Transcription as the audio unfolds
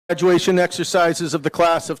Graduation exercises of the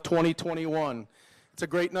class of 2021. It's a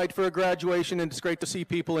great night for a graduation, and it's great to see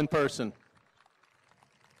people in person.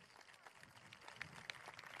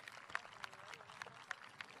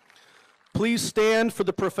 Please stand for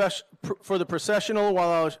the processional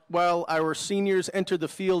while our seniors enter the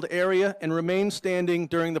field area, and remain standing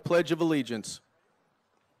during the Pledge of Allegiance.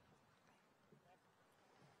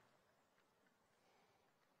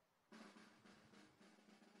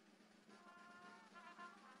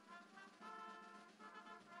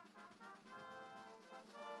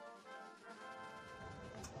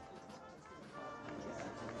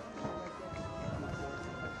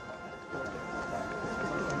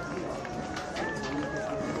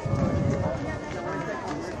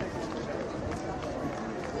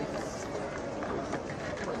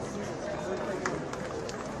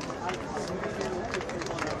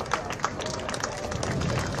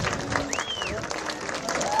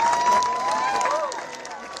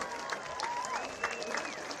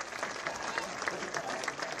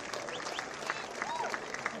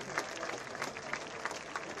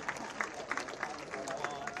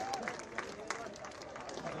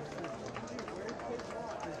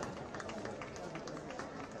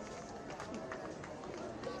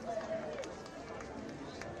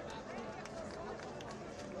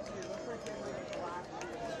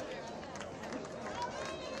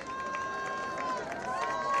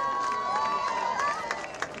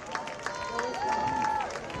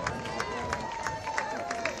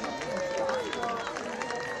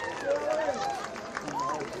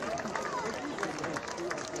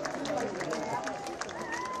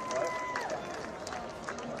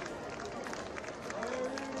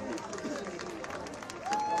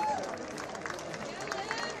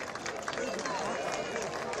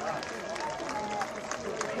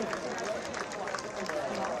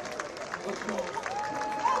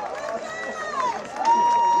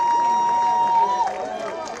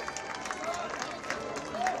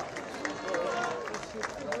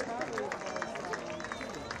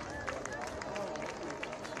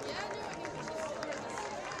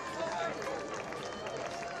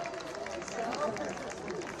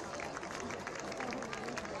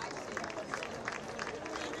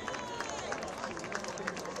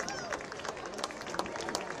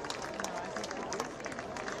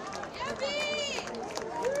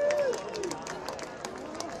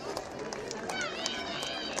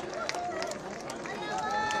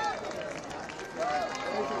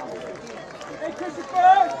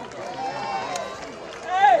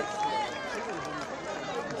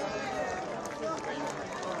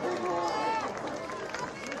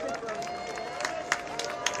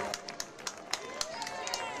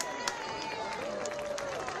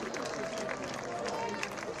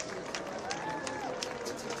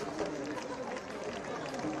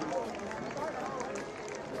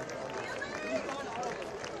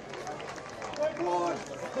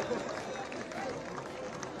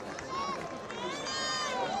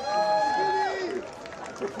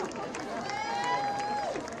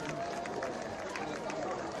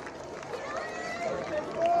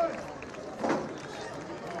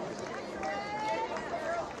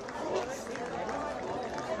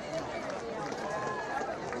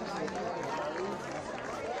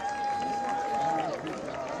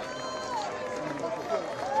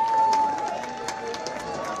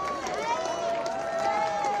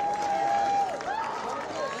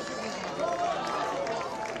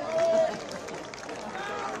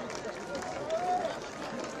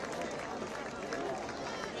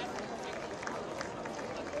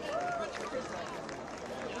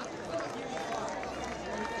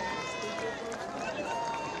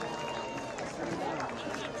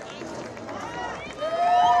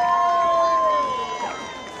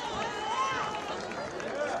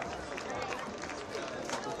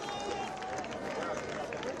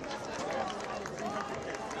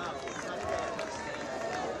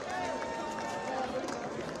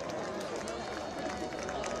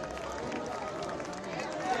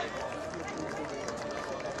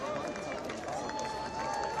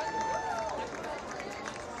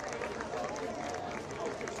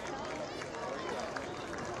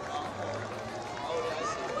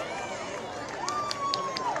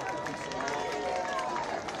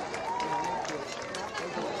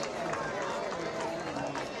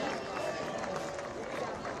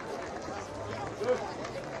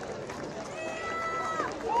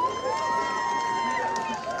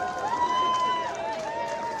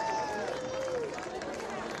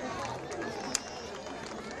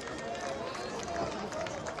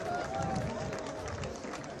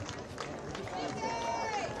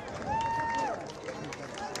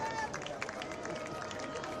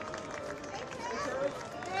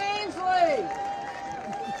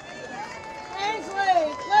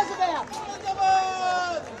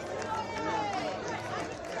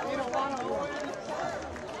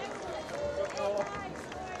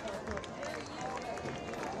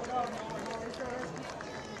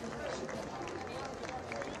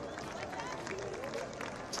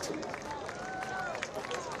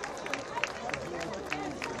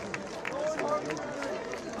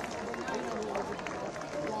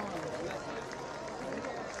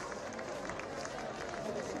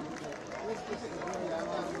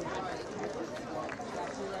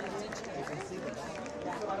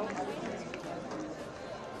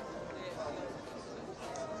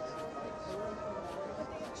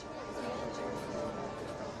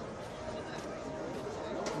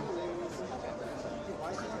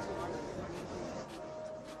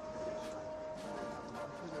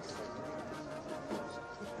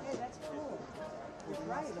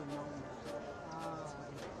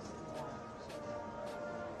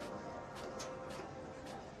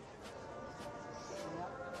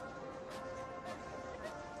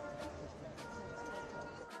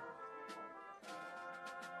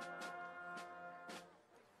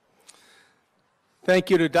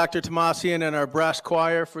 Thank you to Dr. Tomasian and our brass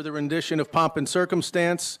choir for the rendition of Pomp and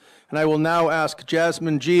Circumstance. And I will now ask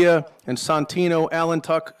Jasmine Gia and Santino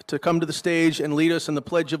Allentuck to come to the stage and lead us in the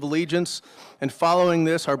Pledge of Allegiance. And following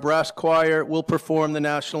this, our brass choir will perform the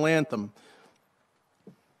national anthem.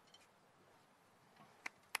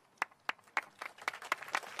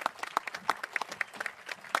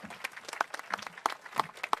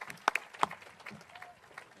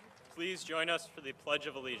 Please join us for the Pledge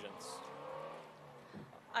of Allegiance.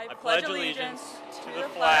 I pledge allegiance to the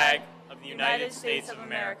flag of the United States of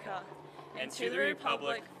America and to the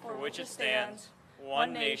republic for which it stands,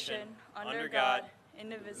 one nation, under God,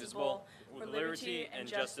 indivisible, with liberty and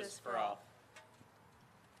justice for all.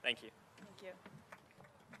 Thank you. Thank you.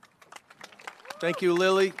 Thank you,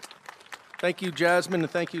 Lily. Thank you, Jasmine, and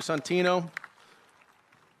thank you, Santino.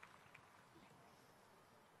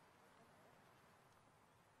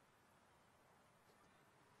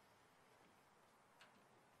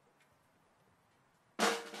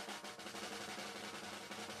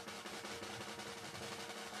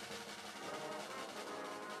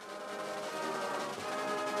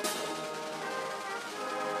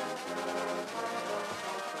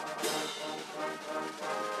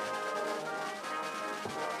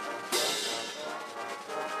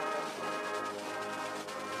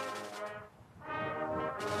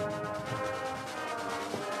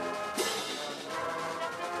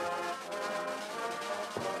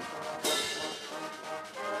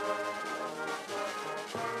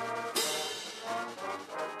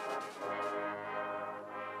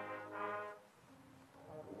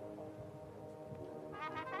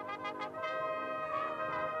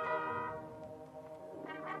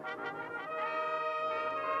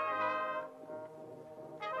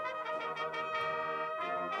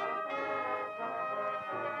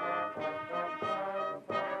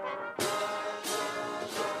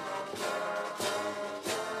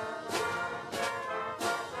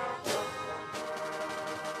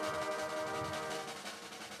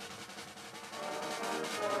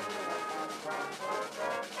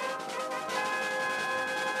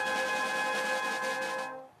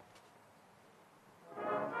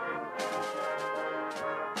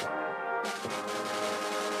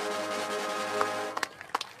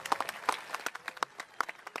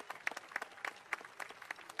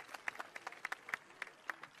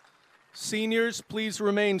 Seniors, please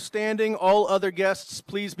remain standing. All other guests,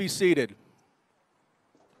 please be seated.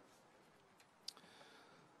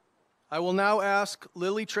 I will now ask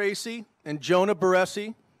Lily Tracy and Jonah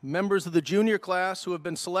Baresi, members of the junior class who have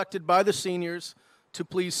been selected by the seniors, to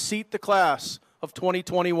please seat the class of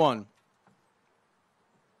 2021.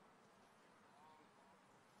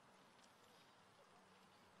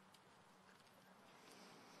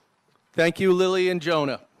 Thank you, Lily and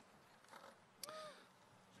Jonah.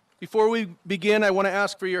 Before we begin, I want to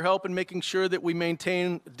ask for your help in making sure that we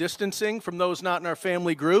maintain distancing from those not in our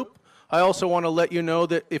family group. I also want to let you know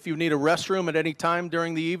that if you need a restroom at any time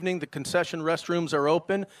during the evening, the concession restrooms are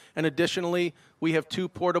open. And additionally, we have 2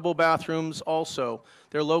 portable bathrooms also.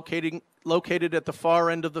 They're located at the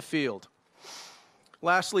far end of the field.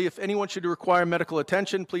 Lastly, if anyone should require medical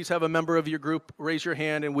attention, please have a member of your group raise your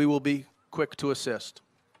hand and we will be quick to assist.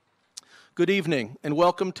 Good evening and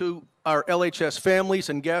welcome to our LHS families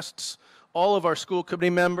and guests, all of our school committee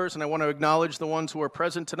members, and I want to acknowledge the ones who are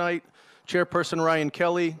present tonight: Chairperson Ryan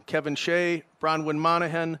Kelly, Kevin Shea, Bronwyn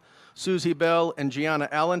Monahan, Susie Bell, and Gianna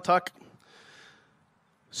Allentuck,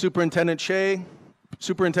 Superintendent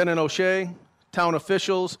O'Shea, town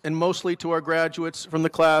officials, and mostly to our graduates from the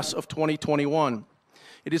class of 2021.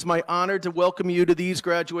 It is my honor to welcome you to these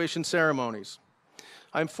graduation ceremonies.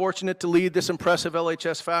 I'm fortunate to lead this impressive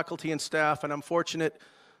LHS faculty and staff, and I'm fortunate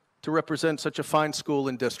to represent such a fine school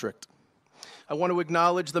and district. I want to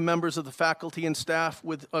acknowledge the members of the faculty and staff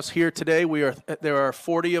with us here today. There are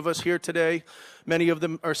 40 of us here today. Many of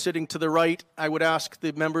them are sitting to the right. I would ask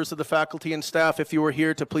the members of the faculty and staff, if you are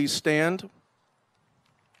here, to please stand.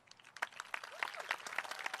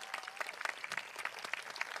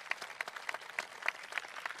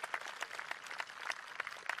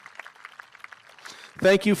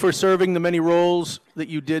 Thank you for serving the many roles that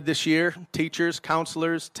you did this year: teachers,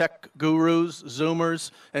 counselors, tech gurus, Zoomers,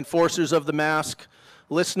 enforcers of the mask,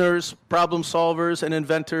 listeners, problem solvers, and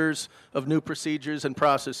inventors of new procedures and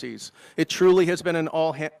processes. It truly has been an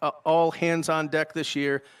all hands on deck this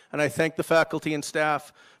year, and I thank the faculty and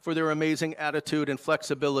staff for their amazing attitude and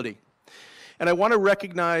flexibility. And I want to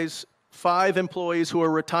recognize 5 employees who are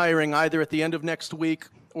retiring either at the end of next week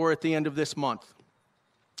or at the end of this month.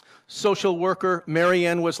 Social worker Mary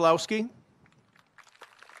Ann Weslowski,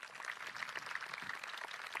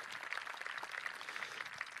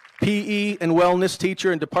 PE and wellness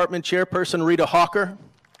teacher and department chairperson Rita Hawker.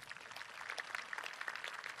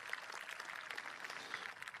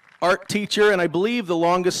 Art teacher, and I believe the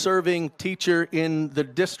longest serving teacher in the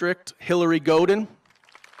district, Hillary Godin.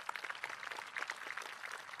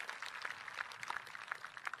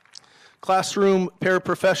 Classroom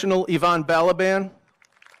paraprofessional Yvonne Balaban.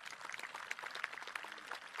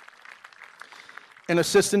 And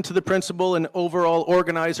assistant to the principal and overall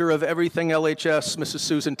organizer of everything LHS, Mrs.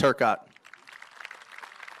 Susan Turcott.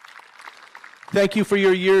 Thank you for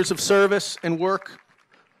your years of service and work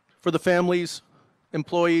for the families,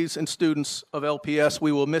 employees, and students of LPS.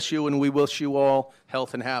 We will miss you, and we wish you all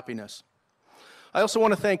health and happiness. I also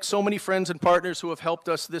want to thank so many friends and partners who have helped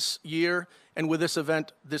us this year and with this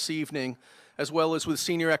event this evening, as well as with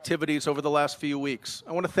senior activities over the last few weeks.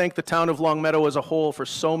 I want to thank the town of Longmeadow as a whole for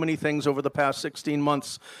so many things over the past 16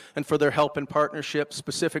 months and for their help and partnership,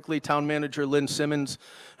 specifically Town Manager Lynn Simmons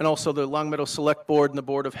and also the Longmeadow Select Board and the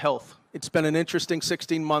Board of Health. It's been an interesting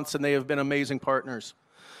 16 months and they have been amazing partners.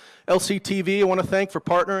 LCTV, I want to thank for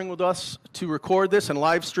partnering with us to record this and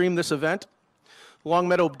live stream this event.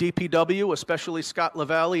 Longmeadow DPW, especially Scott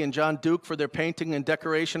LaValle and John Duke for their painting and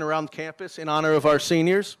decoration around campus in honor of our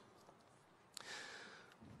seniors.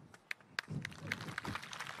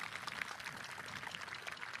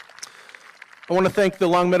 I want to thank the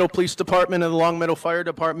Longmeadow Police Department and the Longmeadow Fire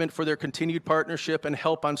Department for their continued partnership and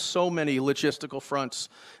help on so many logistical fronts,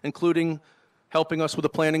 including helping us with the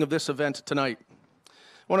planning of this event tonight.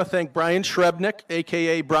 I want to thank Brian Shrebnick,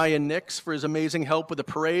 a.k.a. Brian Nix, for his amazing help with the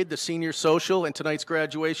parade, the senior social, and tonight's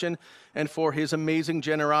graduation, and for his amazing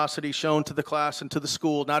generosity shown to the class and to the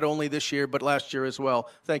school, not only this year, but last year as well.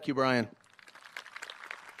 Thank you, Brian.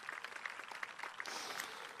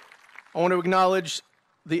 I want to acknowledge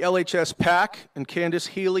the LHS PAC and Candace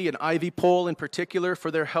Healy and Ivy Pohl in particular for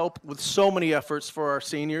their help with so many efforts for our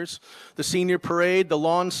seniors. The senior parade, the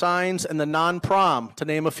lawn signs, and the non-prom, to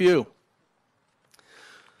name a few.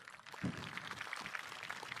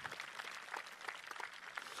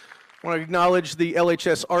 I want to acknowledge the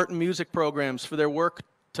LHS art and music programs for their work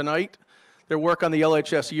tonight, their work on the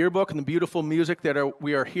LHS yearbook, and the beautiful music that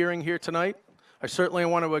we are hearing here tonight. I certainly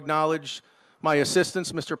want to acknowledge my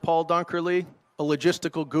assistants, Mr. Paul Dunkerley, a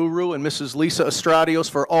logistical guru, and Mrs. Lisa Estradios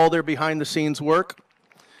for all their behind-the-scenes work.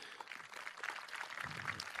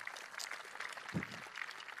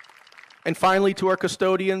 And finally, to our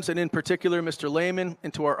custodians, and in particular, Mr. Lehman,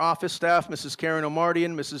 and to our office staff, Mrs. Karen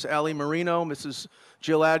Omardian, Mrs. Ali Marino, Mrs.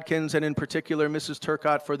 Jill Adkins, and in particular, Mrs.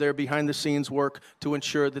 Turcott for their behind-the-scenes work to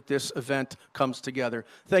ensure that this event comes together.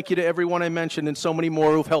 Thank you to everyone I mentioned and so many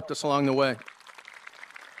more who've helped us along the way.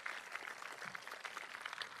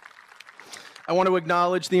 I want to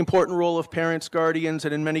acknowledge the important role of parents, guardians,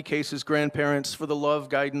 and in many cases, grandparents for the love,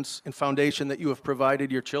 guidance, and foundation that you have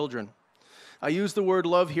provided your children. I use the word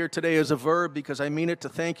love here today as a verb because I mean it to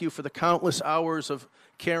thank you for the countless hours of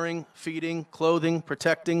caring, feeding, clothing,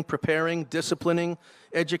 protecting, preparing, disciplining,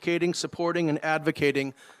 educating, supporting, and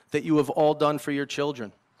advocating that you have all done for your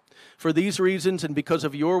children. For these reasons and because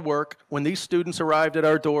of your work, when these students arrived at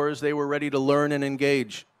our doors, they were ready to learn and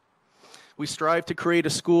engage. We strive to create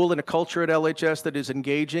a school and a culture at LHS that is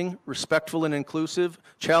engaging, respectful and inclusive,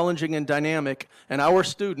 challenging and dynamic, and our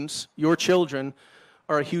students, your children,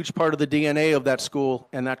 are a huge part of the DNA of that school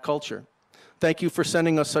and that culture. Thank you for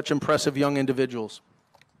sending us such impressive young individuals.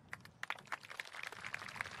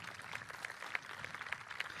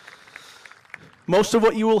 Most of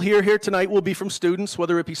what you will hear here tonight will be from students,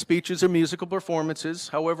 whether it be speeches or musical performances.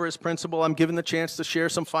 However, as principal, I'm given the chance to share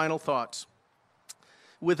some final thoughts.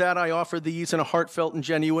 With that, I offer these in a heartfelt and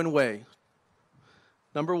genuine way.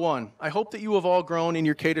 Number one, I hope that you have all grown in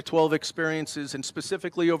your K-12 experiences and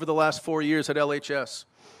specifically over the last 4 years at LHS.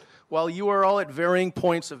 While you are all at varying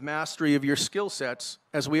points of mastery of your skill sets,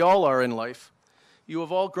 as we all are in life, you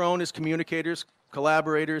have all grown as communicators,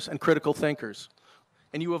 collaborators, and critical thinkers.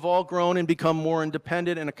 And you have all grown and become more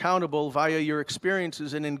independent and accountable via your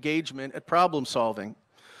experiences and engagement at problem solving.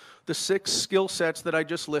 The 6 skill sets that I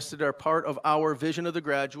just listed are part of our vision of the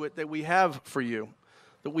graduate that we have for you,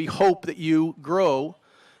 that we hope that you grow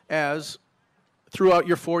as throughout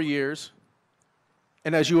your 4 years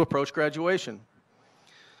and as you approach graduation.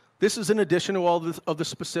 This is in addition to all of the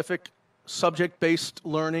specific subject-based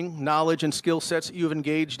learning, knowledge, and skill sets that you've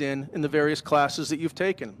engaged in the various classes that you've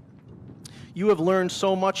taken. You have learned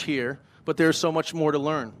so much here, but there's so much more to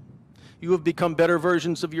learn. You have become better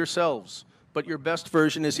versions of yourselves, but your best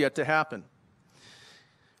version is yet to happen.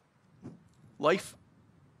 Life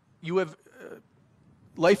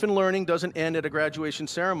and learning doesn't end at a graduation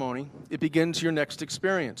ceremony. It begins your next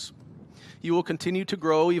experience. You will continue to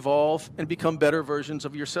grow, evolve, and become better versions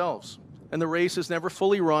of yourselves. And the race is never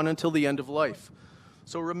fully run until the end of life.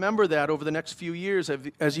 So remember that over the next few years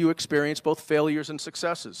as you experience both failures and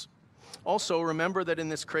successes. Also, remember that in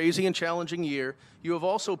this crazy and challenging year, you have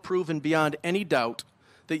also proven beyond any doubt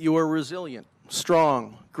that you are resilient,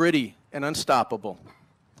 strong, gritty, and unstoppable.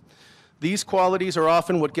 These qualities are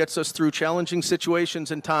often what gets us through challenging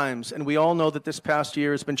situations and times, and we all know that this past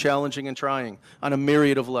year has been challenging and trying on a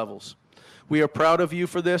myriad of levels. We are proud of you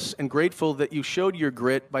for this and grateful that you showed your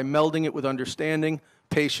grit by melding it with understanding,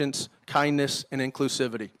 patience, kindness, and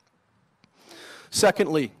inclusivity.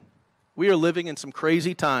 Secondly, we are living in some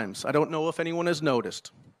crazy times. I don't know if anyone has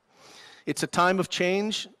noticed. It's a time of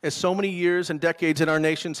change, as so many years and decades in our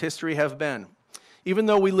nation's history have been. Even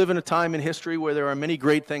though we live in a time in history where there are many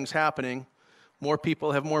great things happening, more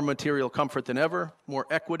people have more material comfort than ever, more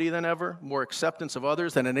equity than ever, more acceptance of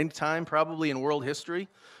others than at any time probably in world history,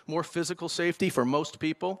 more physical safety for most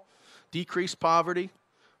people, decreased poverty,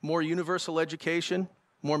 more universal education,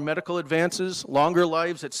 more medical advances, longer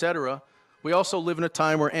lives, etc. We also live in a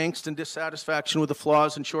time where angst and dissatisfaction with the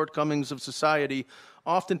flaws and shortcomings of society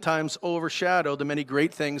oftentimes overshadow the many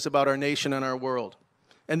great things about our nation and our world.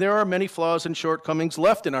 And there are many flaws and shortcomings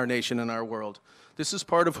left in our nation and our world. This is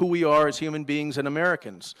part of who we are as human beings and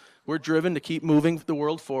Americans. We're driven to keep moving the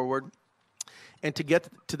world forward and to get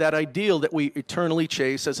to that ideal that we eternally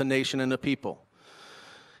chase as a nation and a people.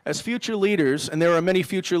 As future leaders, and there are many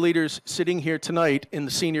future leaders sitting here tonight in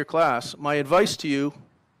the senior class, my advice to you,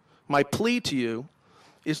 my plea to you,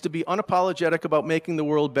 is to be unapologetic about making the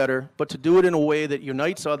world better, but to do it in a way that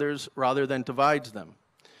unites others rather than divides them.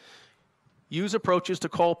 Use approaches to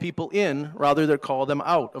call people in rather than call them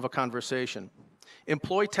out of a conversation.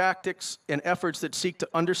 Employ tactics and efforts that seek to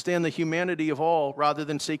understand the humanity of all rather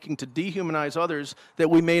than seeking to dehumanize others that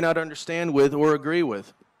we may not understand with or agree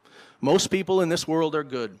with. Most people in this world are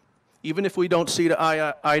good, even if we don't see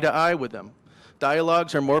eye to eye with them.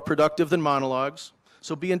 Dialogues are more productive than monologues,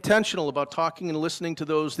 so be intentional about talking and listening to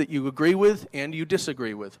those that you agree with and you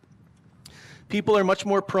disagree with. People are much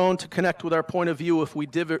more prone to connect with our point of view if we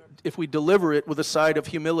deliver it with a side of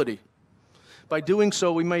humility. By doing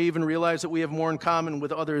so, we may even realize that we have more in common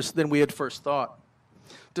with others than we had first thought.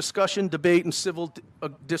 Discussion, debate, and civil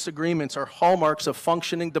disagreements are hallmarks of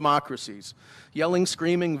functioning democracies. Yelling,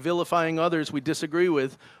 screaming, vilifying others we disagree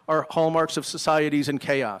with are hallmarks of societies in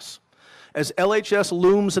chaos. As LHS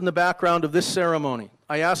looms in the background of this ceremony,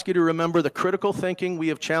 I ask you to remember the critical thinking we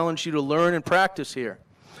have challenged you to learn and practice here,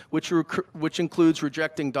 which includes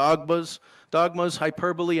rejecting dogmas,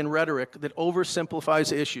 hyperbole, and rhetoric that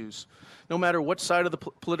oversimplifies issues, no matter what side of the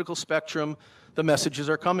political spectrum the messages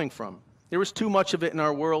are coming from. There is too much of it in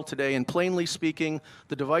our world today, and plainly speaking,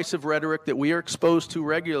 the divisive rhetoric that we are exposed to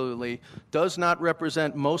regularly does not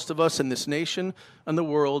represent most of us in this nation and the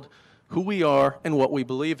world, who we are, and what we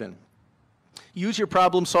believe in. Use your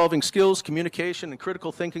problem-solving skills, communication, and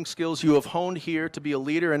critical thinking skills you have honed here to be a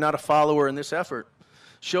leader and not a follower in this effort.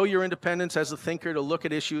 Show your independence as a thinker to look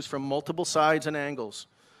at issues from multiple sides and angles.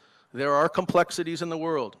 There are complexities in the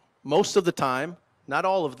world. Most of the time, not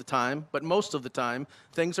all of the time, but most of the time,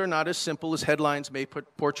 things are not as simple as headlines may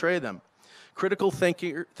portray them. Critical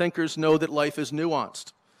thinkers know that life is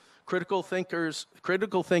nuanced. Critical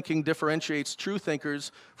thinking differentiates true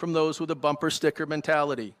thinkers from those with a bumper sticker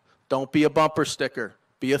mentality. Don't be a bumper sticker,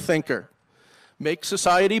 be a thinker. Make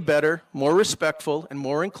society better, more respectful, and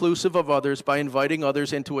more inclusive of others by inviting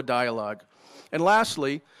others into a dialogue. And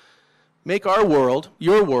lastly, make our world,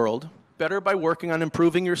 your world, better by working on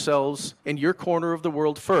improving yourselves in your corner of the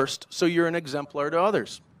world first, so you're an exemplar to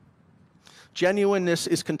others. Genuineness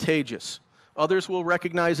is contagious. Others will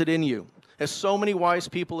recognize it in you. As so many wise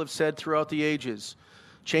people have said throughout the ages,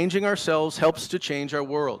 changing ourselves helps to change our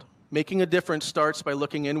world. Making a difference starts by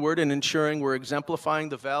looking inward and ensuring we're exemplifying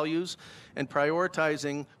the values and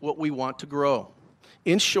prioritizing what we want to grow.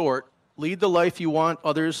 In short, lead the life you want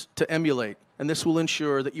others to emulate, and this will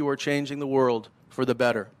ensure that you are changing the world for the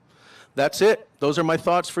better. That's it. Those are my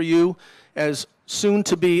thoughts for you as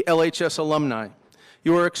soon-to-be LHS alumni.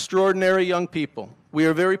 You are extraordinary young people. We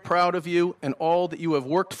are very proud of you and all that you have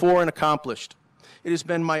worked for and accomplished. It has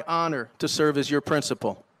been my honor to serve as your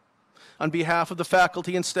principal. On behalf of the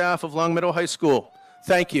faculty and staff of Longmeadow High School,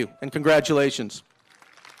 thank you and congratulations.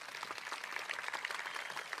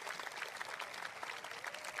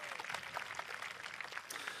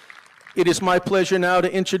 It is my pleasure now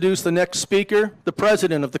to introduce the next speaker, the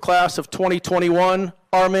president of the class of 2021,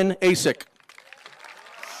 Armin Asik.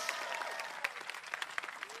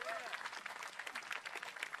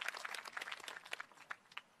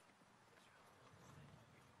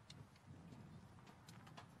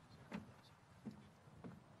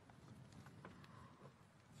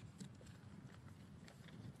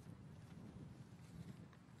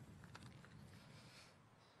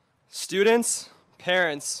 students,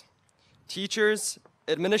 parents, teachers,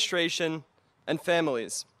 administration, and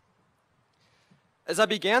families. As I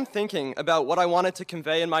began thinking about what I wanted to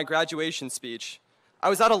convey in my graduation speech, I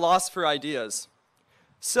was at a loss for ideas.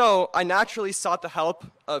 So I naturally sought the help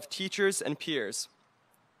of teachers and peers.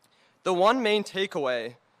 The one main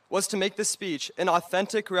takeaway was to make the speech an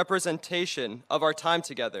authentic representation of our time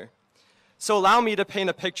together. So allow me to paint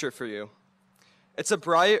a picture for you. It's a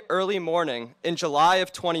bright, early morning in July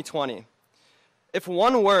of 2020. If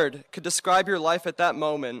one word could describe your life at that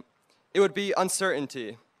moment, it would be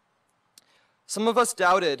uncertainty. Some of us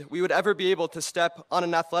doubted we would ever be able to step on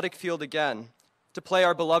an athletic field again to play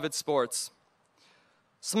our beloved sports.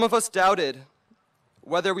 Some of us doubted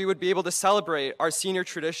whether we would be able to celebrate our senior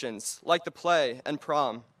traditions, like the play and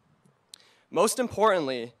prom. Most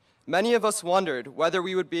importantly, many of us wondered whether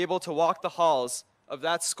we would be able to walk the halls of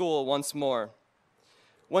that school once more.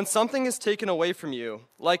 When something is taken away from you,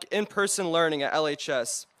 like in-person learning at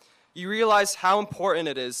LHS, you realize how important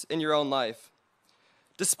it is in your own life.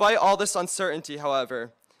 Despite all this uncertainty,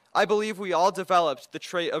 however, I believe we all developed the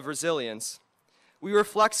trait of resilience. We were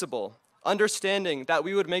flexible, understanding that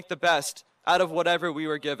we would make the best out of whatever we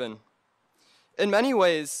were given. In many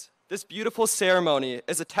ways, this beautiful ceremony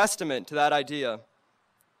is a testament to that idea.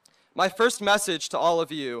 My first message to all of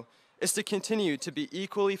you is to continue to be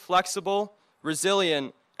equally flexible,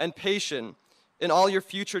 resilient, and patient in all your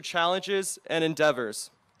future challenges and endeavors.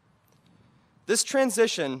 This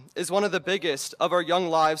transition is one of the biggest of our young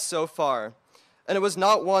lives so far, and it was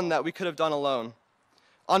not one that we could have done alone.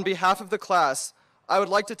 On behalf of the class, I would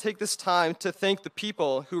like to take this time to thank the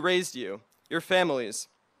people who raised you, your families.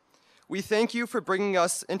 We thank you for bringing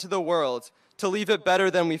us into the world to leave it better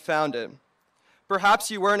than we found it. Perhaps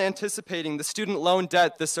you weren't anticipating the student loan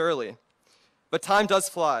debt this early, but time does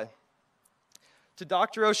fly. To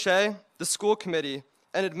Dr. O'Shea, the school committee,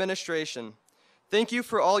 and administration, thank you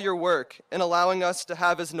for all your work in allowing us to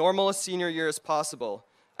have as normal a senior year as possible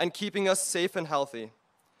and keeping us safe and healthy.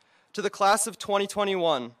 To the class of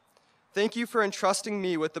 2021, thank you for entrusting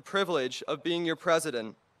me with the privilege of being your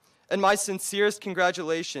president, and my sincerest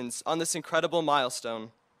congratulations on this incredible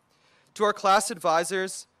milestone. To our class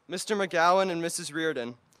advisors, Mr. McGowan and Mrs.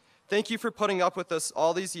 Reardon, thank you for putting up with us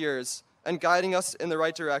all these years and guiding us in the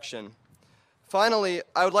right direction. Finally,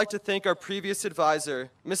 I would like to thank our previous advisor,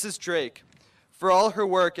 Mrs. Drake, for all her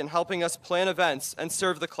work in helping us plan events and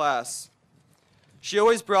serve the class. She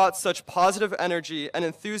always brought such positive energy and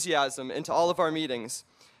enthusiasm into all of our meetings,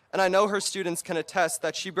 and I know her students can attest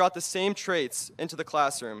that she brought the same traits into the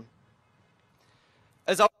classroom.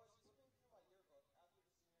 As I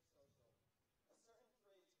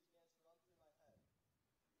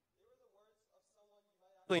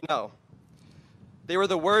know, they were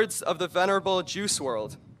the words of the venerable Juice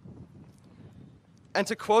WRLD. And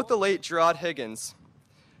to quote the late Gerard Higgins,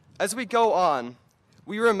 as we go on,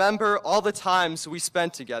 we remember all the times we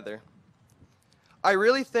spent together. I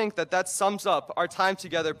really think that that sums up our time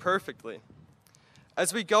together perfectly.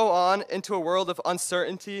 As we go on into a world of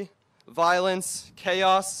uncertainty, violence,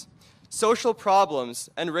 chaos, social problems,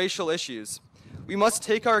 and racial issues, we must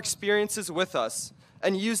take our experiences with us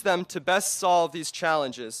and use them to best solve these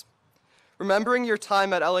challenges. Remembering your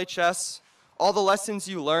time at LHS, all the lessons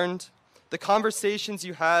you learned, the conversations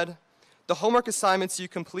you had, the homework assignments you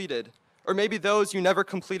completed, or maybe those you never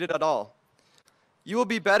completed at all, you will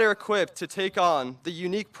be better equipped to take on the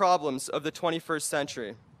unique problems of the 21st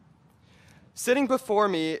century. Sitting before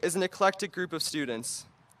me is an eclectic group of students.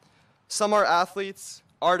 Some are athletes,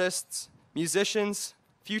 artists, musicians,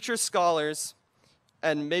 future scholars,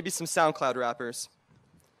 and maybe some SoundCloud rappers.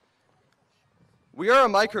 We are a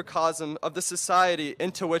microcosm of the society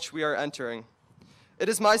into which we are entering. It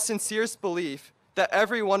is my sincerest belief that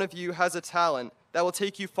every one of you has a talent that will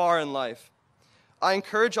take you far in life. I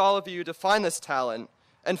encourage all of you to find this talent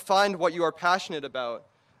and find what you are passionate about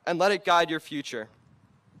and let it guide your future.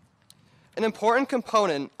 An important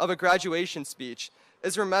component of a graduation speech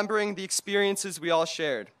is remembering the experiences we all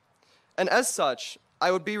shared. And as such,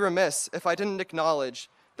 I would be remiss if I didn't acknowledge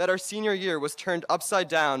that our senior year was turned upside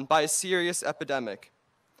down by a serious epidemic.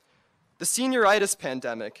 The senioritis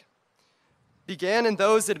pandemic began in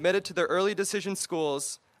those admitted to their early decision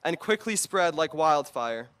schools and quickly spread like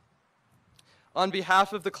wildfire. On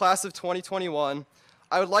behalf of the class of 2021,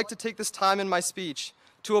 I would like to take this time in my speech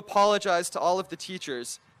to apologize to all of the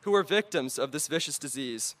teachers who were victims of this vicious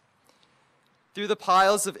disease. Through the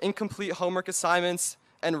piles of incomplete homework assignments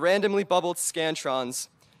and randomly bubbled scantrons,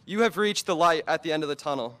 you have reached the light at the end of the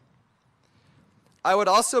tunnel. I would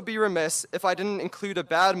also be remiss if I didn't include a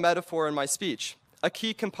bad metaphor in my speech, a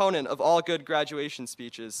key component of all good graduation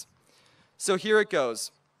speeches. So here it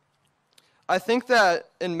goes. I think that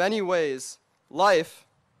in many ways, life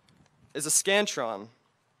is a scantron.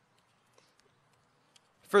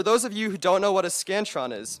 For those of you who don't know what a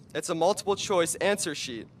scantron is, it's a multiple choice answer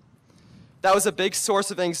sheet. That was a big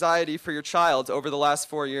source of anxiety for your child over the last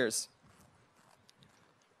 4 years.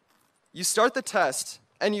 You start the test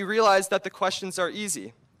and you realize that the questions are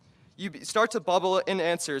easy. You start to bubble in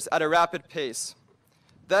answers at a rapid pace.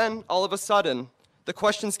 Then, all of a sudden, the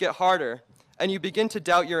questions get harder and you begin to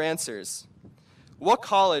doubt your answers. What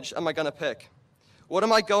college am I going to pick? What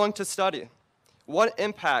am I going to study? What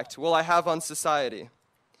impact will I have on society?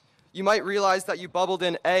 You might realize that you bubbled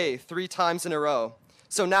in A 3 times in a row,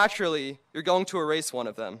 so naturally, you're going to erase one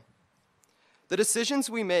of them. The decisions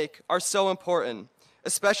we make are so important,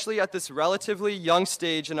 especially at this relatively young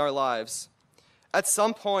stage in our lives. At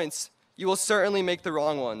some points, you will certainly make the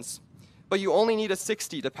wrong ones, but you only need a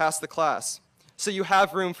 60 to pass the class, so you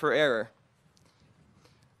have room for error.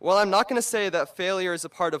 Well, I'm not going to say that failure is a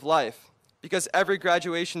part of life, because every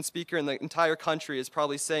graduation speaker in the entire country is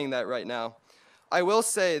probably saying that right now. I will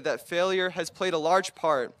say that failure has played a large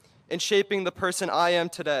part in shaping the person I am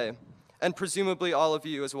today, and presumably all of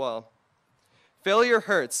you as well. Failure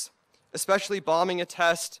hurts, especially bombing a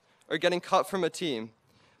test or getting cut from a team,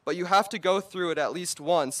 but you have to go through it at least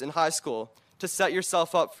once in high school to set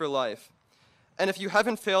yourself up for life. And if you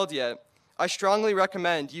haven't failed yet, I strongly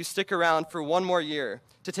recommend you stick around for 1 more year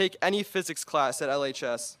to take any physics class at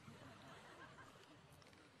LHS.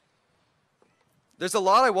 There's a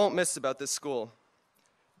lot I won't miss about this school.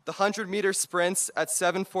 The 100-meter sprints at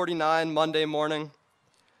 7:49 Monday morning,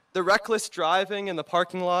 the reckless driving in the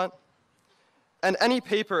parking lot, and any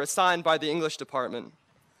paper assigned by the English department.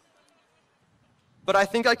 But I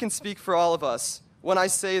think I can speak for all of us when I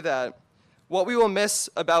say that what we will miss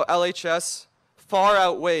about LHS far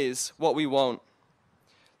outweighs what we won't.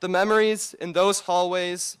 The memories in those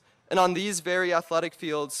hallways and on these very athletic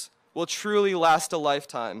fields will truly last a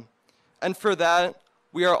lifetime. And for that,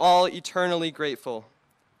 we are all eternally grateful.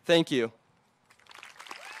 Thank you.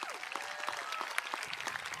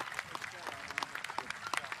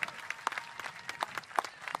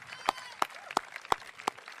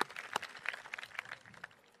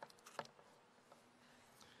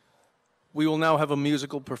 We will now have a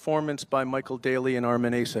musical performance by Michael Daly and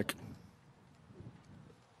Armin Asik.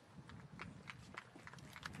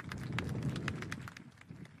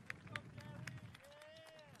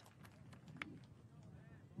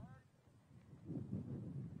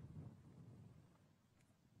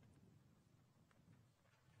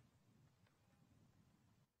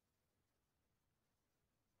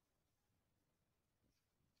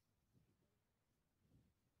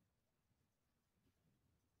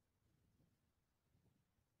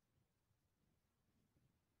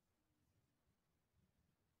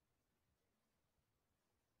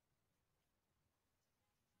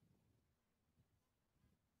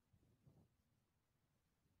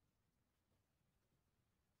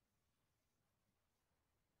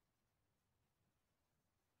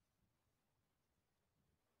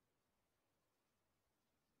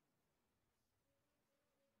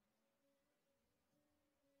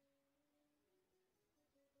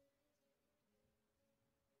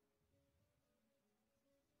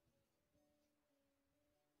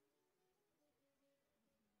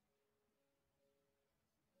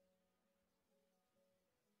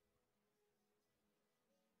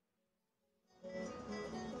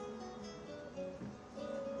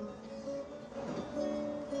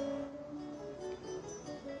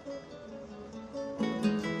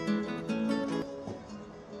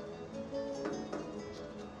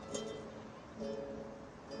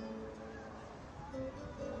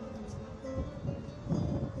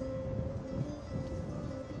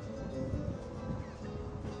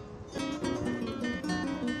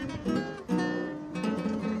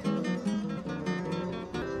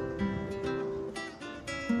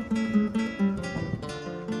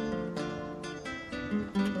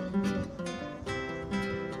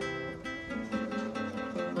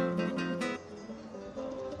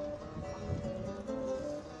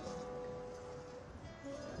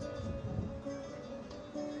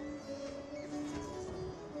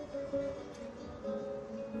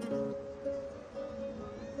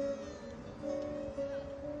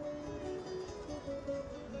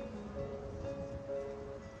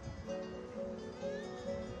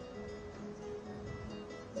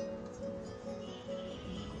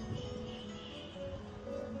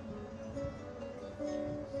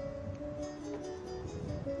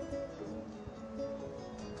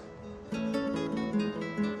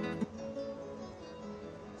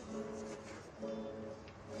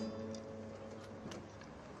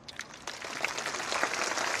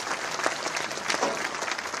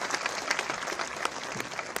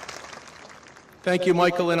 Thank you,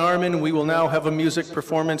 Michael and Armin. We will now have a music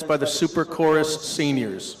performance by the Super Chorus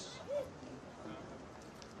Seniors.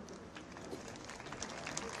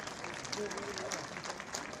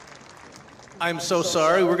 I'm so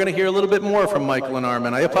sorry. We're going to hear a little bit more from Michael and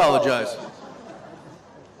Armin. I apologize.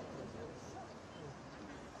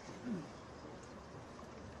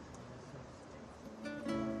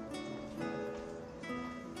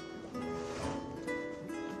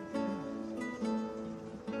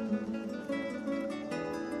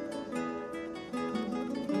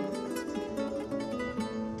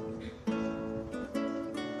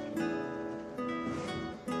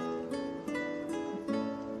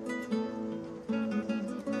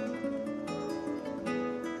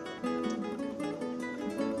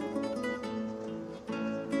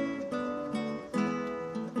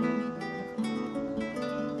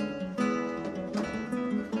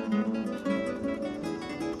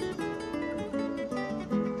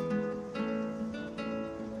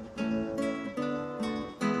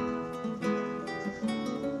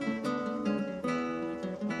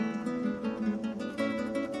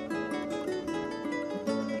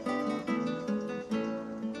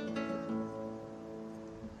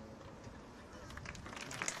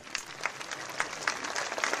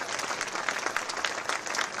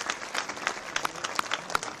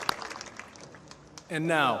 And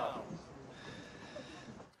now,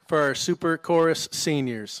 for our Super Chorus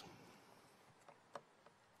Seniors.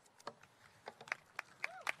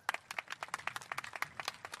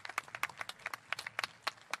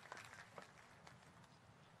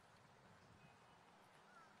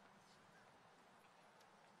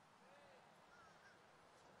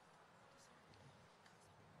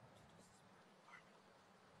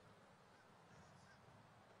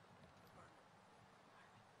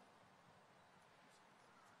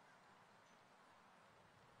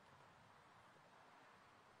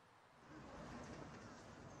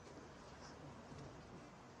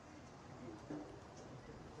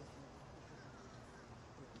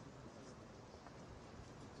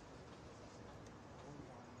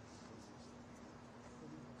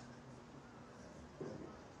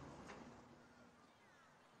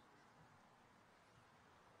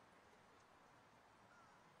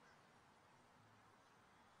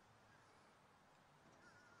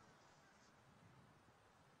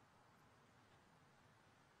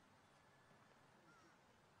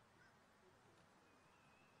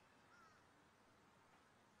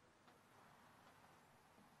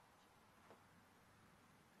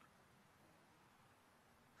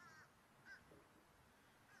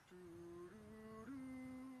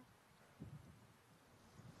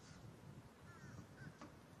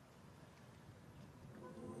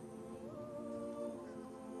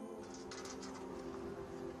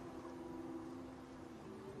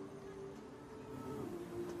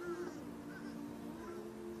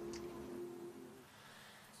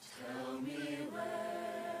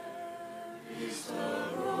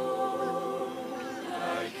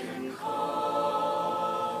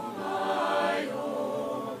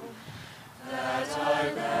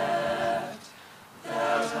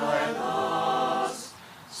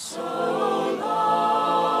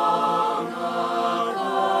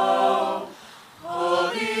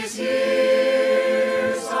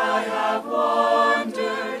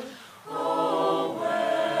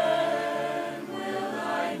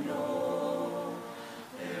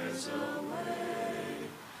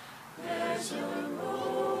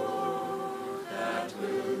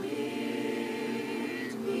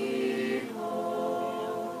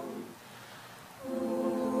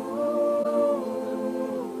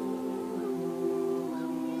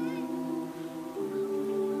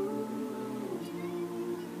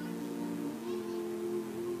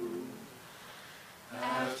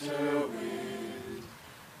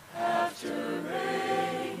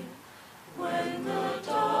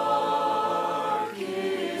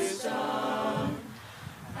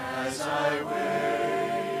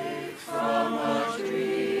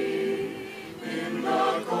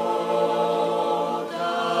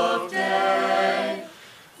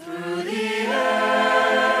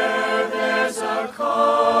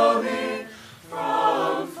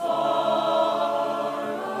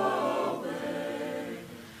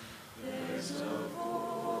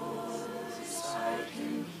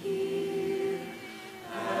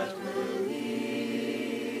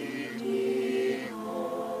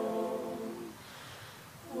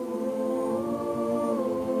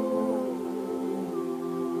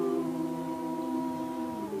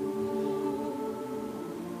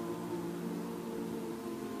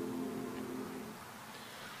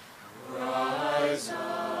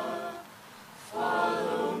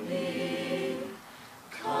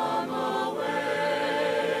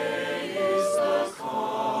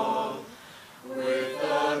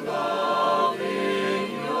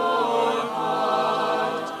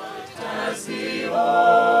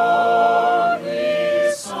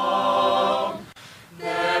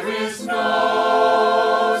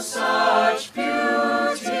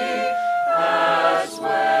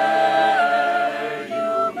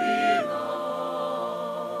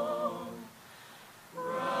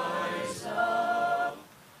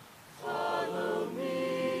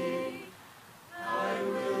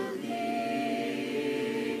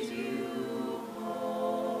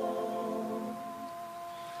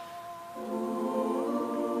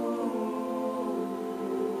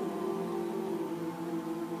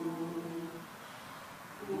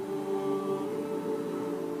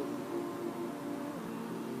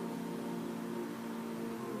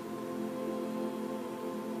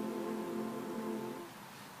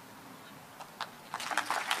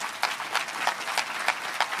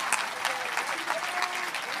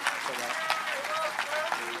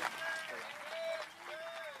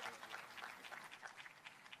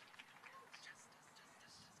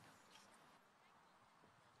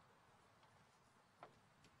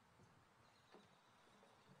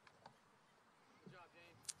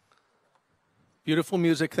 Beautiful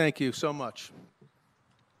music, thank you so much.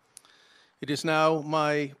 It is now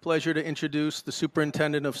my pleasure to introduce the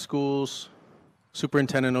Superintendent of Schools,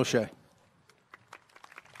 Superintendent O'Shea.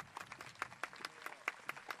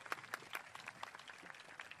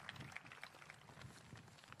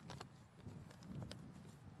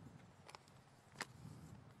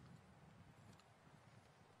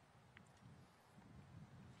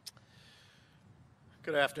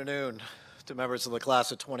 Good afternoon to members of the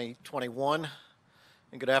class of 2021,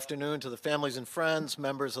 and good afternoon to the families and friends,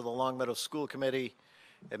 members of the Long Meadow School Committee,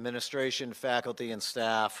 administration, faculty, and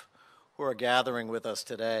staff who are gathering with us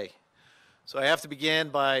today. So I have to begin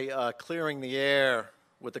by clearing the air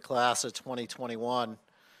with the class of 2021,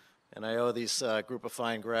 and I owe these group of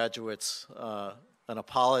fine graduates an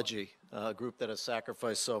apology, a group that has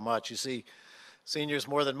sacrificed so much. You see, seniors,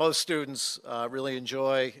 more than most students, really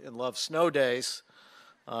enjoy and love snow days,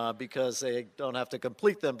 because they don't have to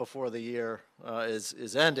complete them before the year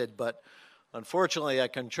is ended. But unfortunately, I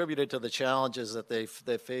contributed to the challenges that they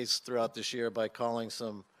faced throughout this year by calling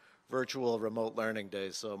some virtual remote learning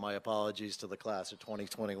days. So my apologies to the class of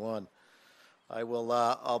 2021.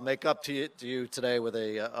 I'll make up to you today with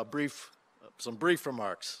some brief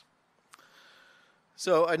remarks.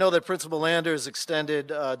 So I know that Principal Landers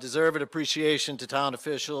extended deserved appreciation to town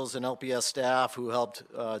officials and LPS staff who helped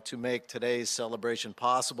to make today's celebration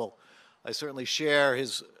possible. I certainly share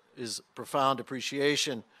his profound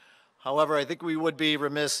appreciation. However, I think we would be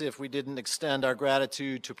remiss if we didn't extend our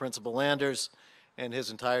gratitude to Principal Landers and his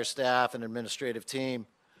entire staff and administrative team.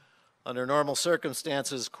 Under normal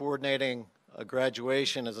circumstances, coordinating a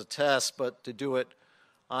graduation is a test, but to do it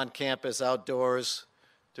on campus, outdoors,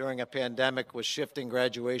 during a pandemic with shifting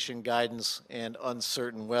graduation guidance and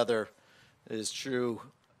uncertain weather is true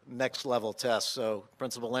next level test. So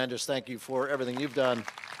Principal Landers, thank you for everything you've done.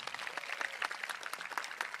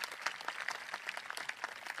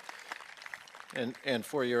 And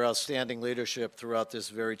for your outstanding leadership throughout this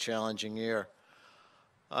very challenging year.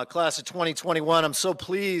 Class of 2021, I'm so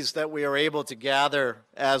pleased that we are able to gather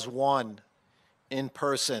as one in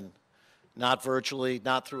person, not virtually,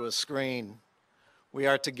 not through a screen. We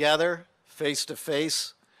are together, face to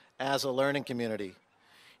face, as a learning community,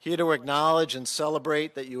 here to acknowledge and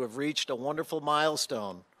celebrate that you have reached a wonderful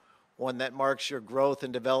milestone, one that marks your growth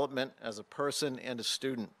and development as a person and a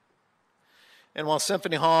student. And while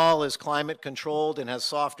Symphony Hall is climate controlled and has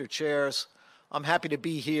softer chairs, I'm happy to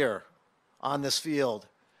be here on this field,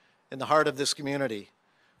 in the heart of this community,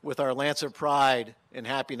 with our Lancer pride and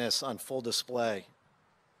happiness on full display.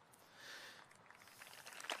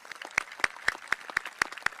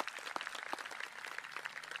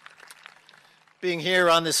 Being here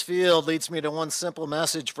on this field leads me to one simple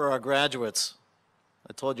message for our graduates.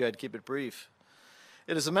 I told you I'd keep it brief.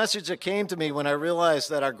 It is a message that came to me when I realized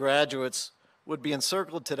that our graduates would be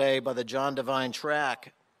encircled today by the John Devine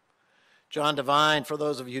track. John Devine, for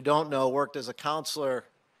those of you who don't know, worked as a counselor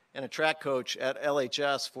and a track coach at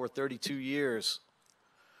LHS for 32 years.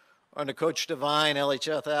 Under Coach Devine,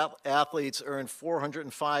 LHS athletes earned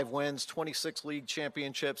 405 wins, 26 league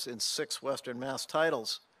championships, and 6 Western Mass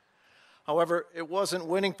titles. However, it wasn't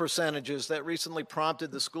winning percentages that recently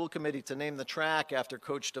prompted the school committee to name the track after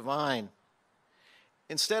Coach Devine.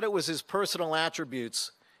 Instead, it was his personal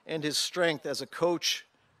attributes and his strength as a coach,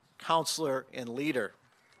 counselor, and leader.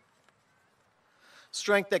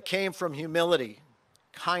 Strength that came from humility,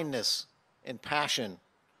 kindness, and passion.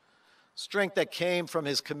 Strength that came from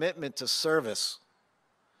his commitment to service.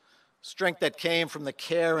 Strength that came from the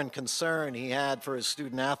care and concern he had for his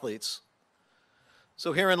student athletes.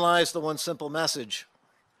 So herein lies the one simple message.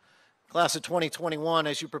 Class of 2021,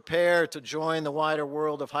 as you prepare to join the wider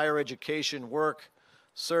world of higher education, work,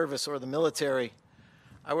 service, or the military,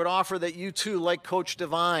 I would offer that you too, like Coach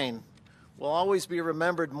Devine, will always be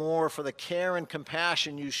remembered more for the care and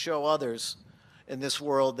compassion you show others in this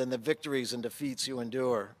world than the victories and defeats you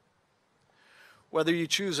endure. Whether you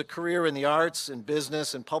choose a career in the arts, in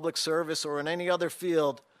business, in public service, or in any other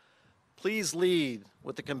field, please lead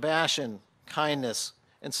with the compassion, kindness,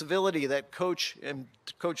 and civility that Coach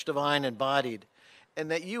Devine embodied,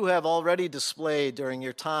 and that you have already displayed during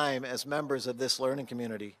your time as members of this learning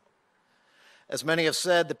community. As many have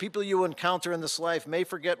said, the people you encounter in this life may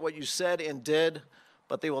forget what you said and did,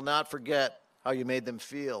 but they will not forget how you made them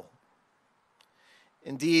feel.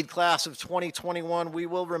 Indeed, class of 2021, we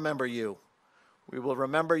will remember you. We will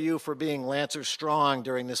remember you for being Lancer strong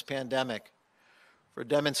during this pandemic, for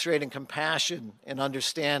demonstrating compassion and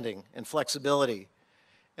understanding and flexibility,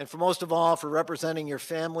 and for most of all, for representing your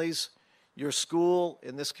families, your school,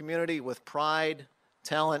 in this community with pride,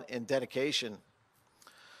 talent, and dedication.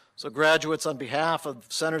 So graduates, on behalf of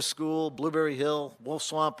Center School, Blueberry Hill, Wolf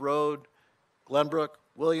Swamp Road, Glenbrook,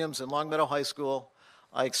 Williams, and Longmeadow High School,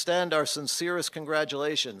 I extend our sincerest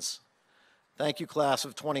congratulations. Thank you, class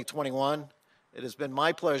of 2021. It has been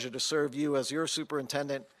my pleasure to serve you as your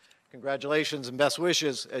superintendent. Congratulations and best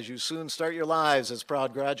wishes as you soon start your lives as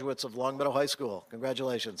proud graduates of Longmeadow High School.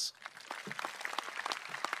 Congratulations.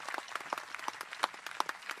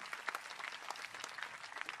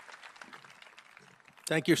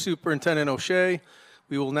 Thank you, Superintendent O'Shea.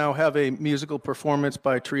 We will now have a musical performance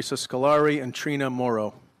by Teresa Scolari and Trina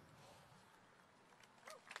Morrow.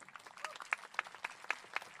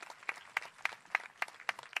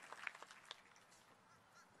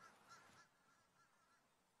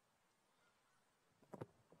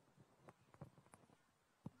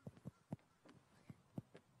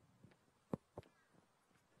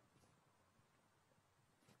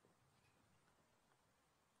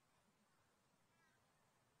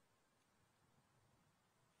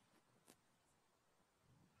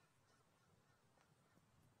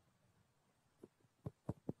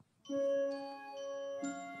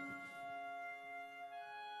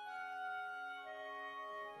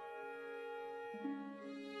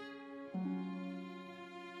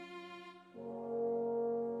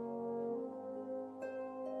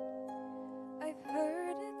 I've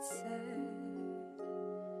heard it said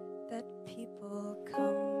that people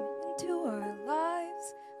come into our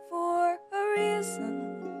lives for a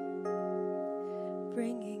reason,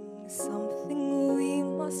 bringing something we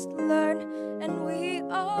must learn, and we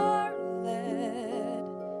are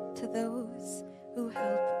led to those who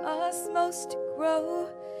help us most to grow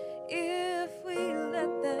if we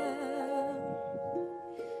let them,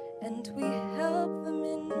 and we help them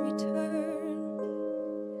in return.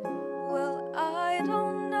 Well, I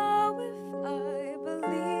don't know if I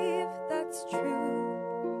believe that's true,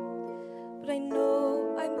 but I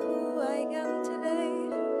know I'm who I am today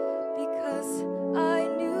because I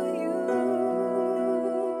knew you.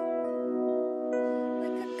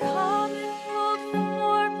 Like a comet pulled from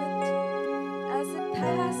orbit as it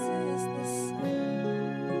passes the sun,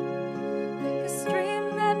 like a stream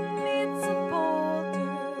that meets a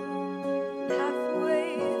boulder halfway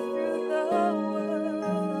through the world.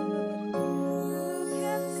 Who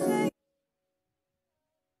can say?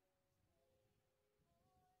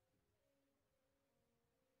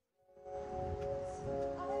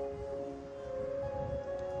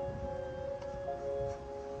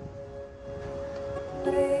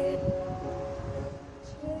 I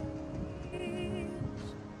changed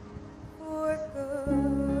for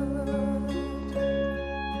good.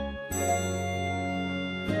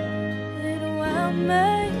 It will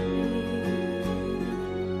make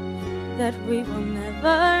that we will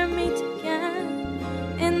never meet again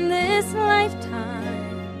in this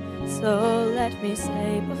lifetime. So let me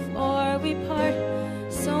say before we part,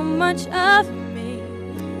 so much of me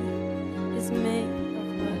is made of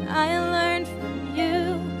what I learned from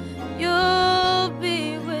you. You'll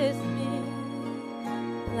be with me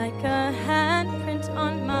like a handprint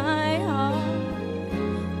on my heart.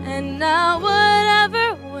 And now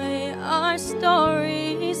whatever way our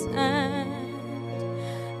stories end,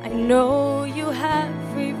 I know you have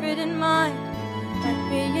rewritten mine by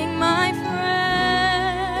being my friend.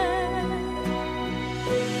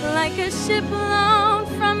 Like a ship blown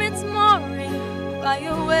from its mooring by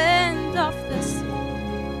a wind off the sea,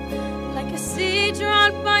 like a sea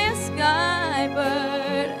drawn by a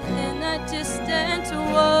skybird in a distant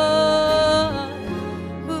wood.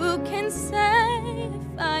 Who can say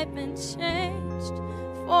if I've been changed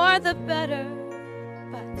for the better?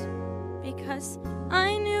 But because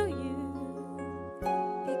I knew you,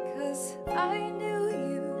 because I knew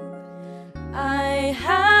you, I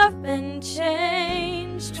have been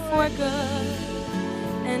changed for good.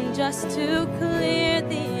 And just to clear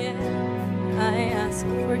the air, I ask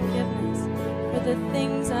forgiveness for the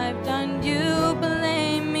things I've done you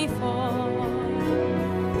blame me for.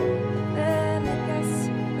 Then I guess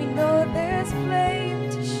we know there's blame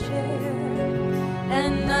to share,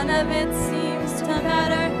 and none of it seems to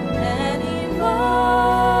matter anymore.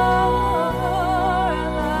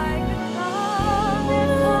 Like a comet,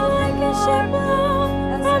 like a ship blown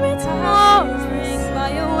from its mooring by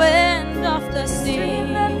a wind off the sea,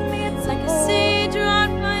 like a sea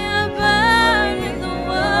drawn by a bird in the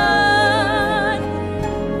wood.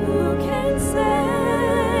 Who can say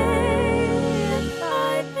if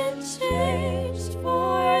I've been changed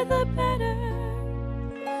for the better?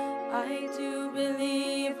 I do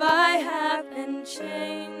believe I have been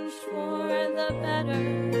changed for the better.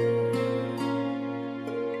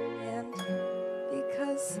 And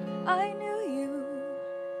because I knew you,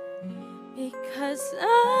 because I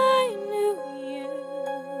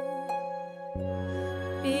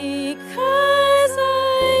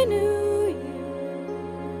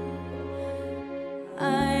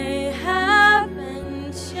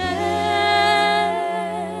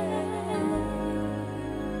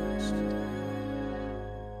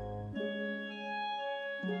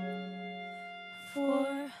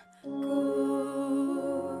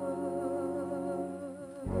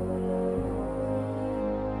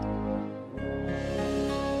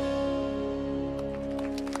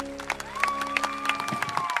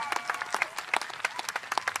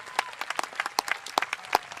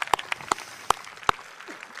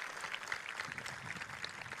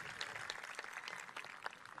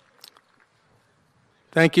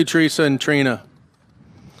Thank you, Teresa and Trina.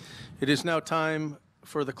 It is now time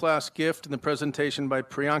for the class gift and the presentation by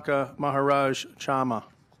Priyanka Maharaj Chama.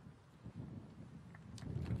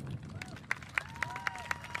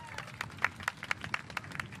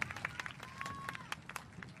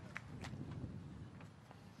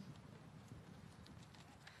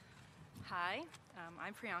 Hi,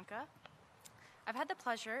 I'm Priyanka. I've had the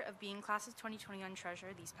pleasure of being Class of 2021 Treasurer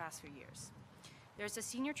these past few years. There's a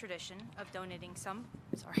senior tradition of donating some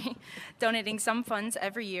funds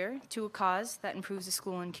every year to a cause that improves the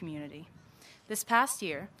school and community. This past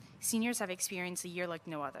year, seniors have experienced a year like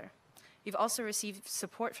no other. We've also received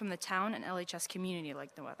support from the town and LHS community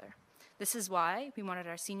like no other. This is why we wanted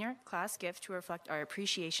our senior class gift to reflect our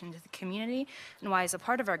appreciation to the community, and why, as a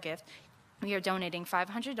part of our gift, we are donating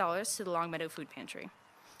 $500 to the Longmeadow Food Pantry.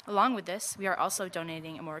 Along with this, we are also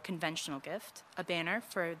donating a more conventional gift, a banner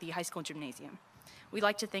for the high school gymnasium. We'd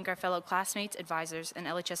like to thank our fellow classmates, advisors, and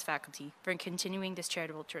LHS faculty for continuing this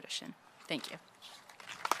charitable tradition. Thank you.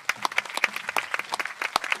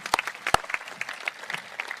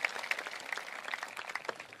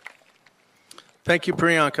 Thank you,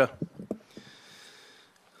 Priyanka.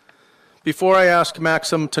 Before I ask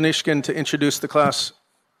Maxim Tanishkin to introduce the class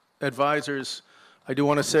advisors, I do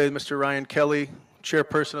want to say Mr. Ryan Kelly,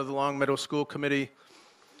 chairperson of the Longmeadow School Committee,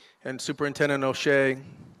 and Superintendent O'Shea,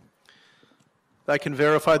 I can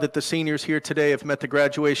verify that the seniors here today have met the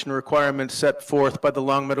graduation requirements set forth by the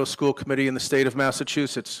Longmeadow School Committee in the state of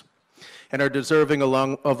Massachusetts and are deserving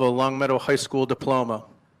of a Longmeadow High School diploma.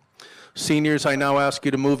 Seniors, I now ask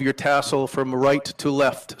you to move your tassel from right to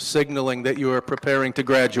left, signaling that you are preparing to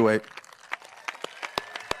graduate.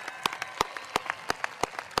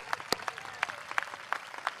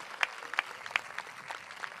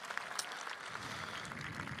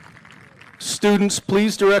 Students,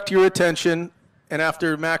 please direct your attention, and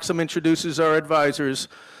after Maxim introduces our advisors,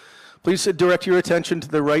 please direct your attention to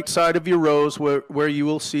the right side of your rows where you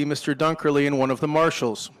will see Mr. Dunkerley and one of the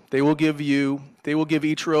marshals. They will give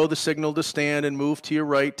each row the signal to stand and move to your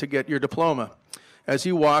right to get your diploma. As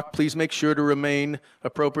you walk, please make sure to remain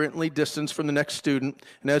appropriately distanced from the next student,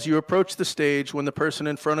 and as you approach the stage, when the person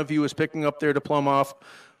in front of you is picking up their diploma off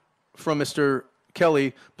from Mr.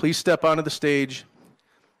 Kelly, please step onto the stage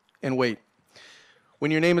and wait. When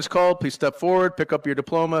your name is called, please step forward, pick up your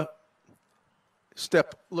diploma,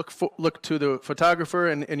 look to the photographer,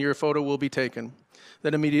 and your photo will be taken.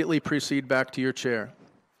 Then immediately proceed back to your chair.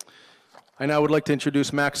 I now would like to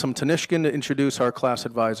introduce Maxim Tanishkin to introduce our class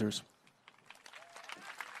advisors.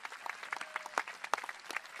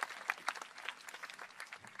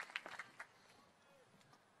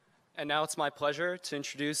 And now it's my pleasure to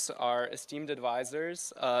introduce our esteemed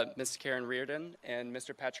advisors, Ms. Karen Reardon and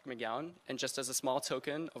Mr. Patrick McGowan. And just as a small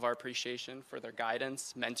token of our appreciation for their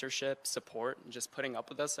guidance, mentorship, support, and just putting up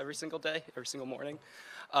with us every single day, every single morning,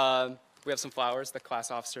 we have some flowers the class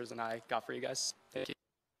officers and I got for you guys. Thank you.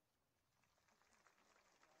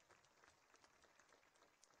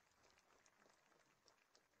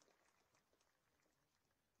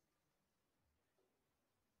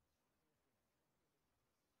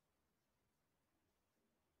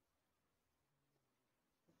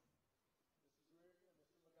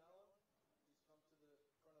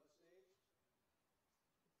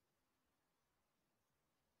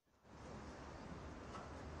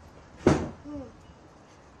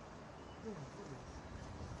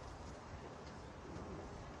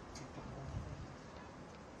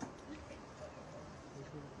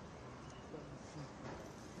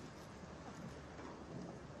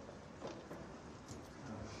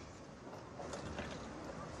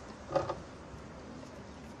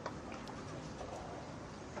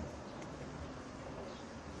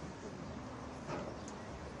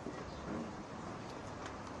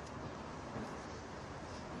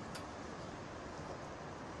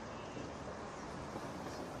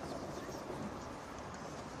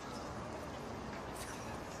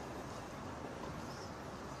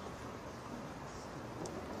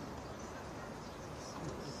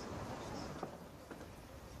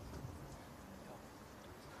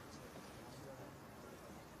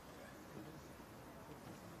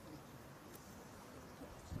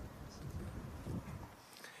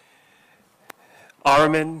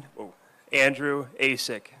 Andrew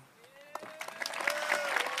Asik.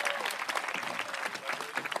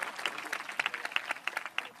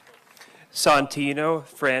 Santino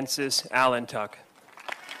Francis Allentuck.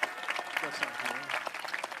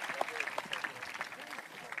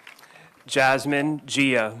 Jasmine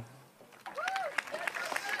Gia.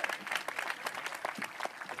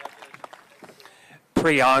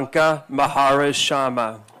 Priyanka Maharaj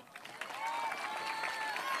Sharma.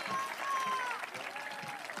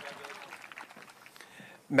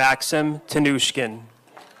 Maxim Tanushkin.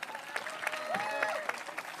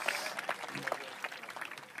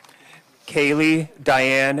 Kaylee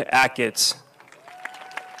Diane Ackitts.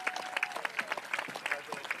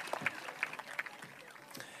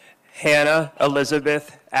 Hannah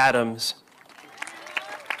Elizabeth Adams.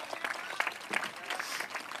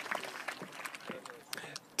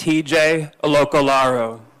 TJ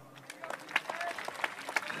Alocolaro.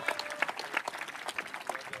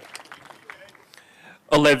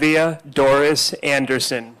 Olivia Doris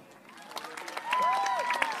Anderson.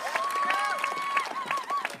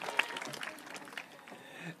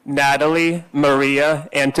 Natalie Maria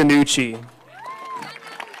Antonucci.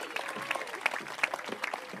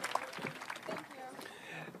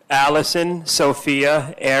 Allison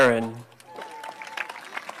Sophia Aaron.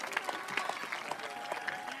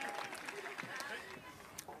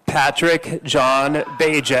 Patrick John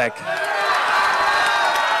Bajek.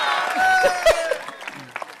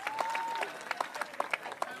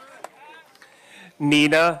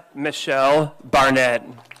 Nina Michelle Barnett.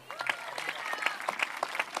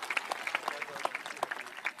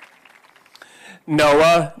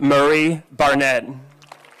 Noah Murray Barnett.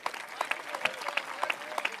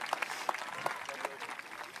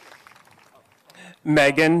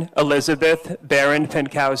 Megan Elizabeth Barron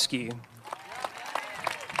Penkowski.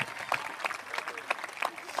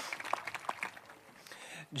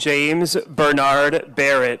 James Bernard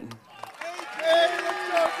Barrett.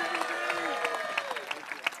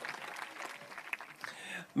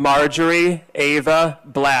 Marjorie Ava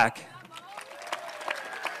Black.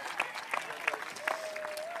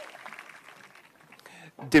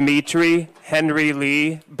 Dimitri Henry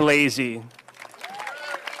Lee Blasey.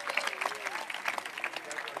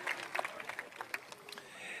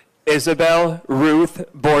 Isabel Ruth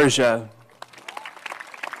Borgia.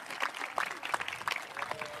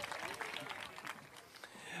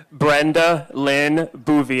 Brenda Lynn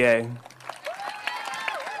Bouvier.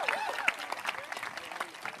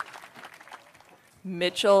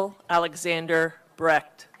 Mitchell Alexander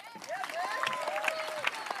Brecht.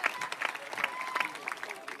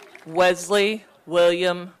 Wesley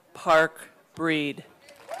William Park Breed.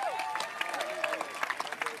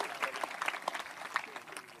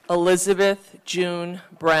 Elizabeth June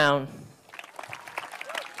Brown.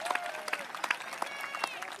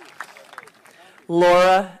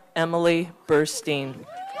 Laura Emily Burstein.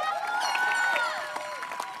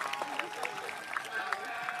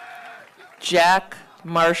 Jack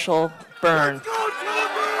Marshall Byrne.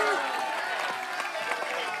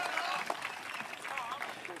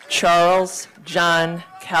 Charles John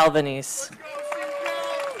Calvanese.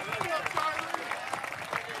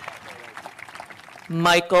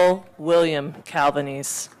 Michael William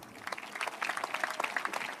Calvanese.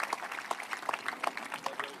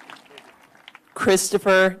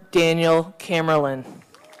 Christopher Daniel Camerlin.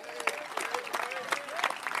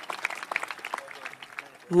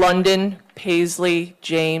 London Paisley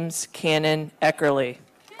James Cannon Eckerly.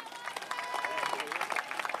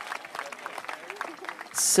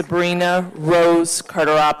 Sabrina Rose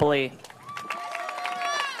Carteropoli.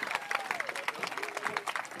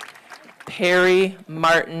 Perry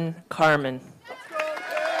Martin Carmen.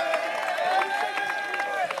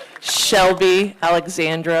 Shelby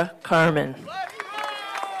Alexandra Carmen.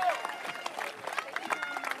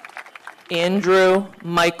 Andrew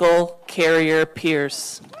Michael Carrier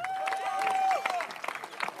Pierce.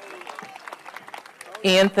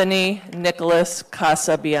 Anthony Nicholas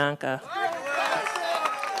Casabianca.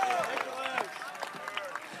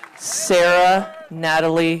 Sarah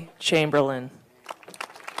Natalie Chamberlain.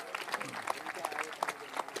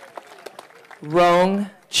 Rong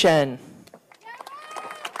Chen.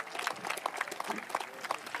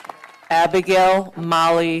 Abigail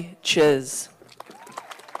Molly Chiz.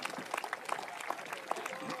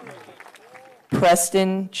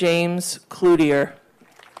 Preston James Cloutier.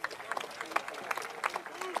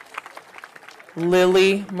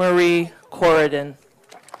 Lily Marie Corridon.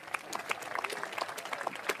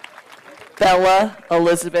 Bella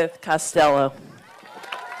Elizabeth Costello.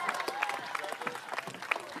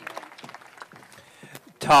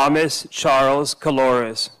 Thomas Charles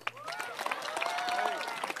Caloris.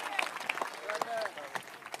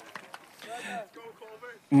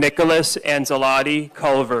 Nicholas Anzalotti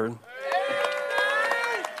Culver.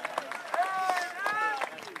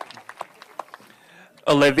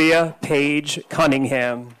 Olivia Page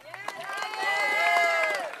Cunningham.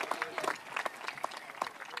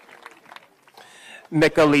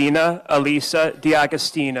 Michelina Elisa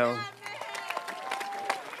Diagostino.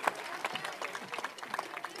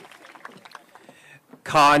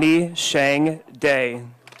 Connie Shang Day.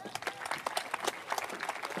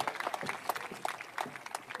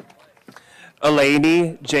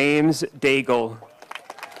 Elaney James Daigle.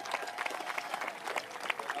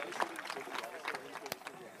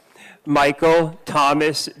 Michael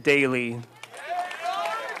Thomas Daly.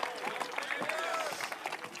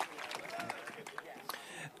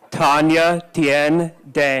 Tanya Tien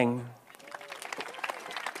Dang.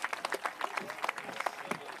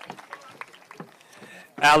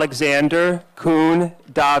 Alexander Kuhn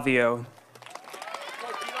Davio.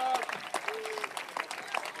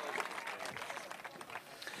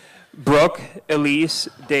 Brooke Elise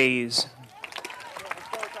Days.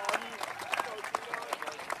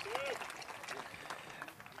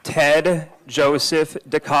 Ted Joseph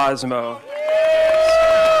DeCosmo.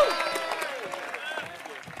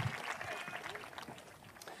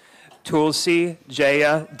 Tulsi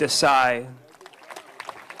Jaya Desai.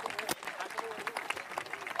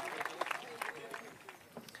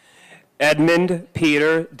 Edmund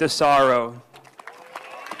Peter DeSaro.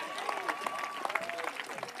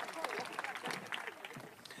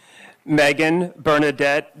 Megan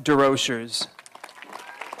Bernadette DeRochers.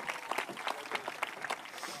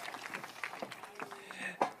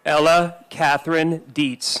 Ella Catherine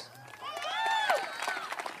Dietz.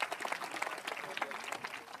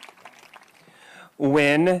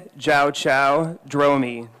 Win Jiao Chow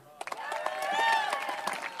Dromi.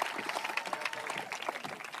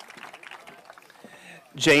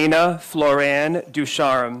 Jana Floran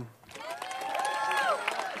Ducharme.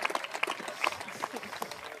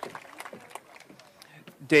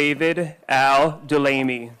 David Al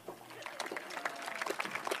Delamy.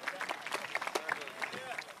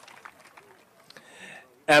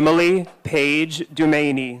 Emily Paige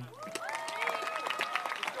Dumaney.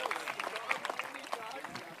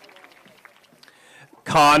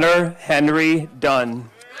 Connor Henry Dunn.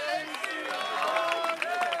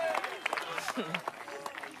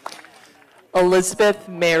 Elizabeth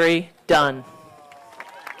Mary Dunn.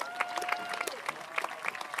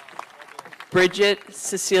 Bridget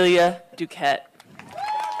Cecilia Duquette.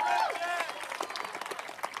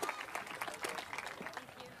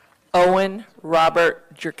 Owen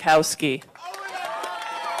Robert Jerkowski.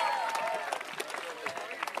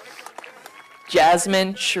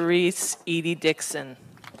 Jasmine Charisse Edie Dixon.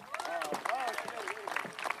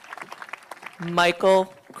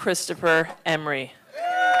 Michael Christopher Emery.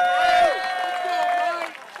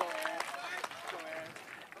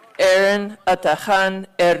 Aaron Atahan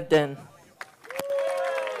Erden.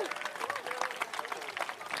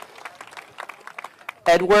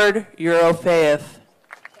 Edward Eurofeev.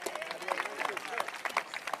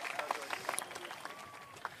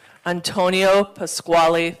 Antonio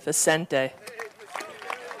Pasquale Vicente.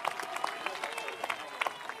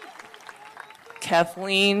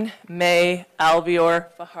 Kathleen May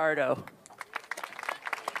Albior Fajardo.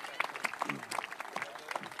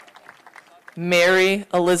 Mary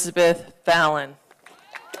Elizabeth Fallon.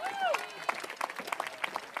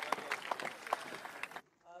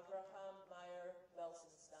 Abraham Meyer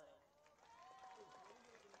Belsenstein.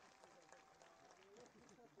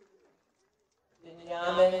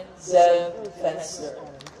 Benjamin Zev Fenster.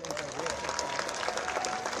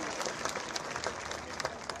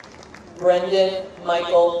 Brendan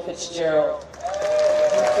Michael Fitzgerald.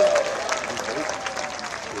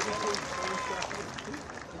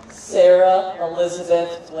 Sarah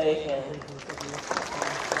Elizabeth Lahan.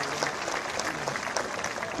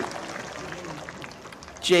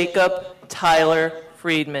 Jacob Tyler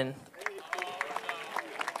Friedman.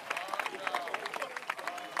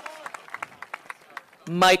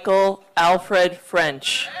 Michael Alfred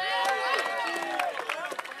French.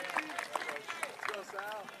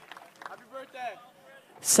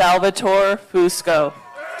 Salvatore Fusco.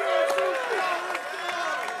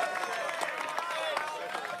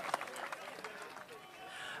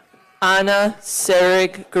 Anna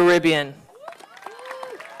Serig Garibian.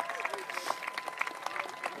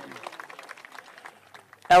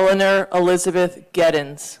 Eleanor Elizabeth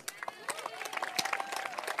Geddens.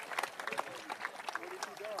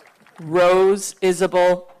 Rose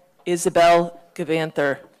Isabel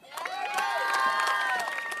Gavanther.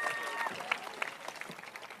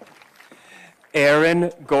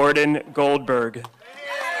 Aaron Gordon Goldberg.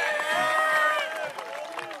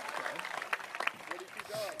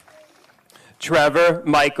 Trevor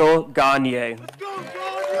Michael Gagne.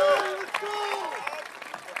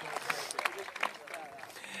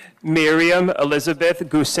 Miriam Elizabeth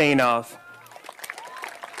Gusainov.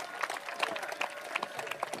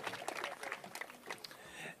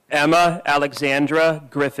 Emma Alexandra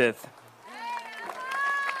Griffith.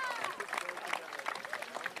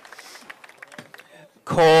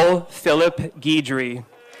 Cole Philip Guidry.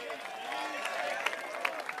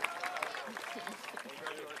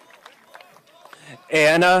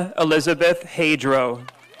 Anna Elizabeth Hadro.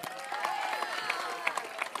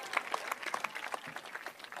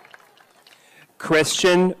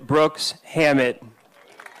 Christian Brooks Hammett.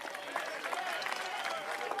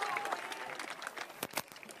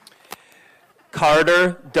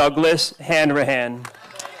 Carter Douglas Hanrahan.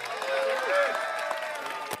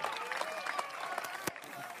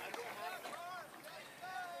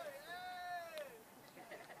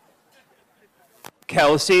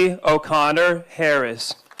 Kelsey O'Connor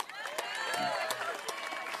Harris.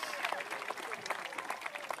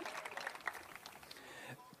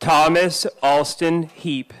 Thomas Alston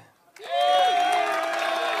Heap.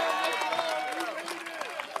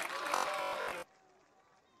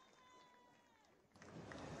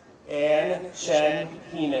 Anne Chen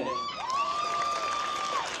Heenan.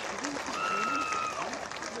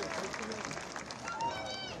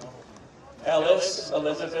 Ellis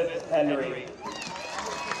Elizabeth Henry.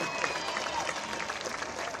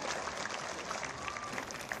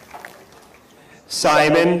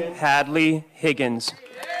 Simon Hadley Higgins.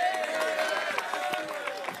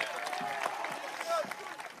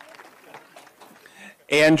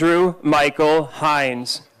 Andrew Michael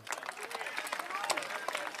Hines.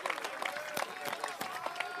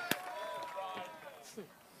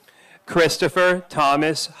 Christopher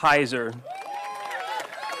Thomas Heiser.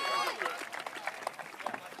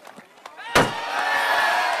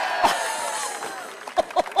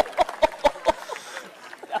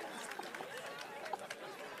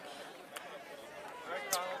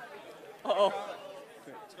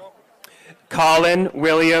 Colin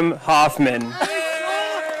William Hoffman.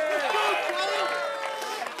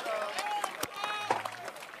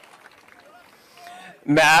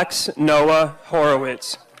 Max Noah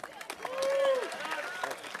Horowitz.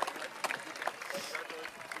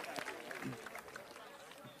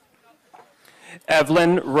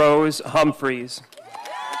 Evelyn Rose Humphreys.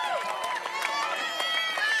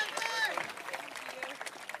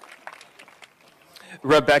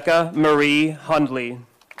 Rebecca Marie Hundley.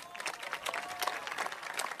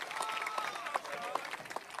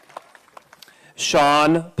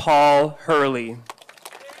 Sean Paul Hurley.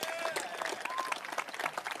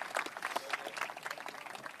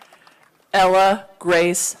 Ella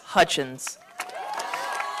Grace Hutchins.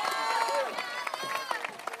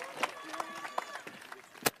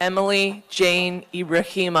 Emily Jane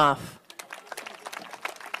Ibrahimov.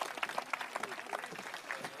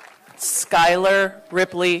 Skylar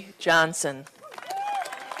Ripley Johnson.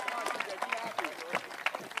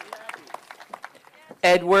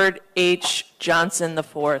 Edward H. Johnson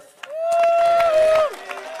IV.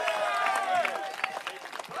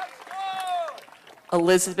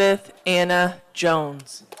 Elizabeth Anna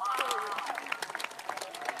Jones.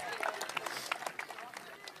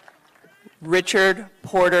 Richard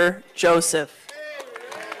Porter Joseph.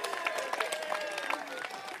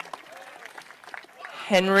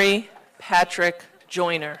 Henry Patrick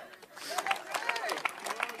Joyner.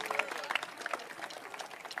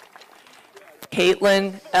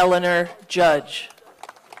 Caitlin Eleanor Judge.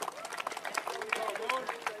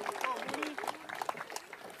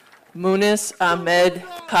 Munis Ahmed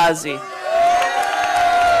Kazi.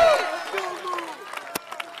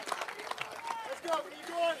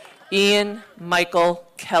 Ian Michael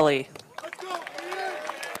Kelly.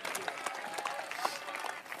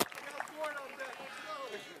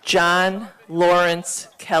 John Lawrence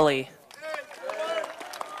Kelly.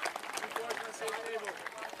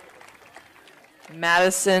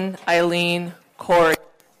 Madison Eileen Corey.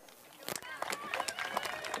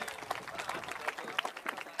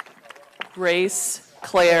 Grace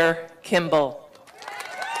Claire Kimball.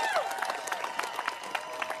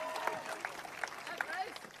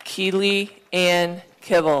 Keely Ann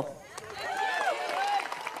Kibble.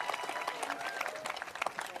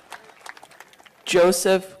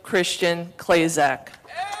 Joseph Christian Klazak.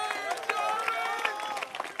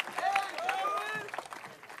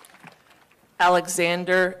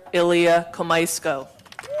 Alexander Ilya Komaisko.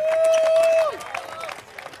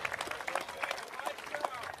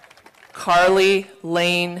 Carly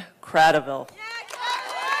Lane Cradaville.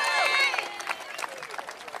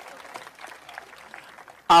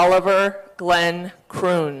 Oliver Glenn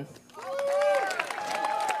Kroon.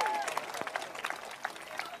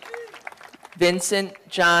 Vincent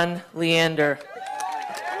John Leander.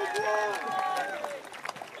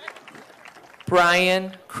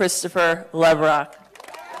 Brian Christopher Levrock.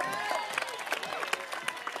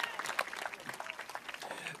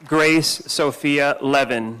 Grace Sophia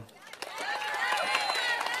Levin.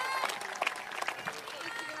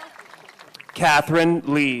 Catherine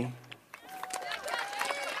Lee.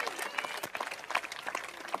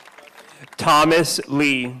 Thomas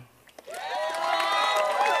Lee.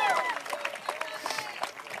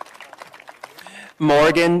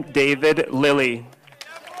 Morgan David Lilly.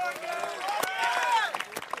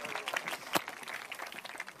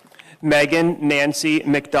 Megan Nancy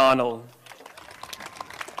McDonald.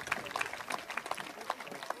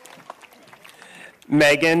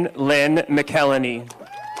 Megan Lynn McKelney.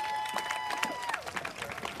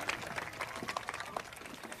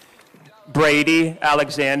 Brady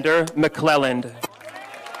Alexander McClelland.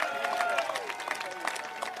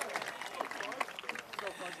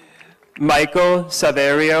 Michael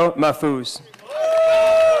Saverio Mafuz.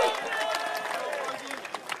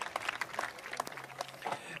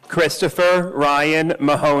 Christopher Ryan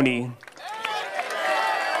Mahoney.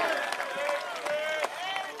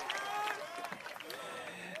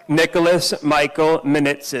 Nicholas Michael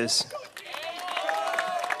Menitzis.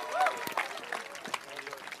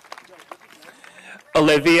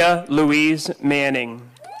 Olivia Louise Manning.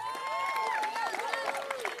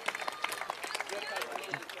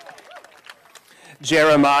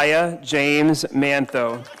 Jeremiah James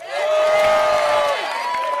Mantho.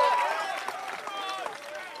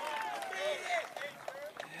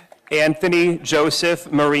 Anthony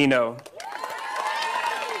Joseph Marino.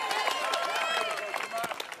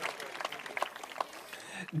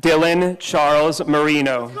 Dylan Charles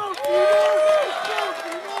Marino.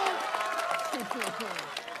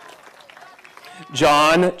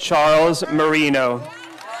 John Charles Marino.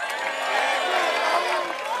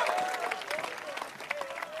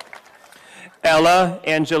 Ella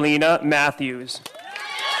Angelina Matthews.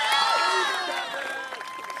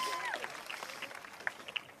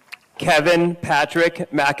 Kevin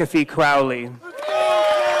Patrick McAfee Crowley.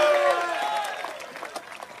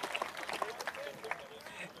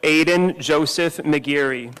 Aiden Joseph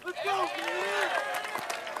McGeary.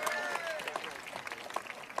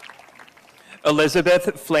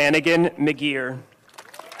 Elizabeth Flanagan McGear.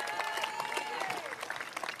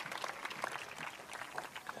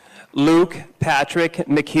 Luke Patrick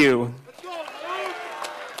McHugh.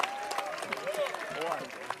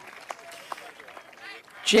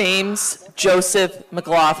 James Joseph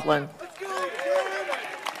McLaughlin.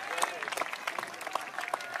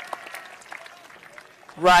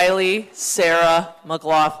 Riley Sarah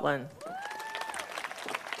McLaughlin.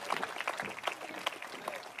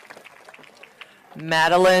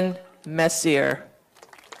 Madeline Messier.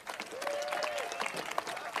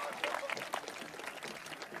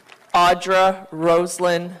 Audra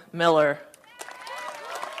Roslyn Miller.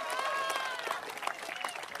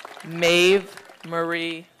 Maeve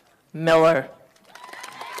Marie Miller.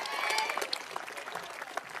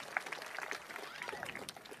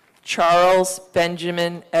 Charles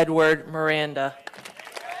Benjamin Edward Miranda.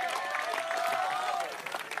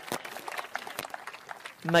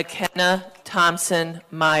 McKenna Thompson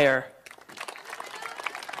Meyer.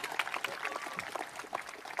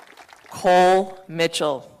 Cole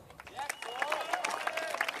Mitchell.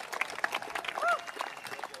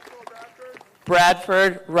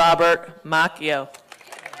 Bradford Robert Macchio.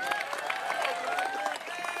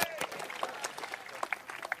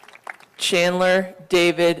 Chandler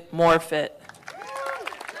David Morfitt.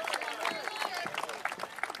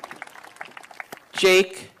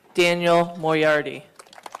 Jake Daniel Moriarty.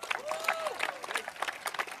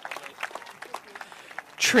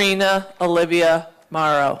 Trina Olivia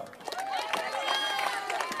Morrow.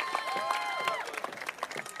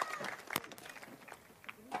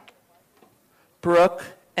 Brooke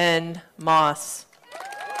N. Moss.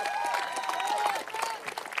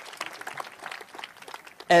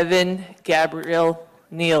 Evan Gabriel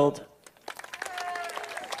Neild.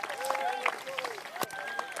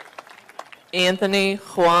 Anthony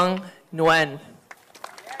Huang Nguyen.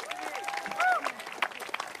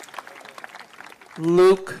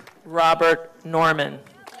 Luke Robert Norman.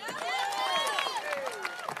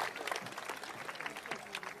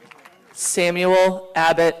 Samuel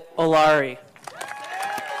Abbott Olari.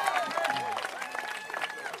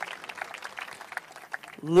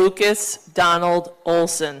 Lucas Donald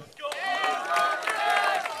Olson.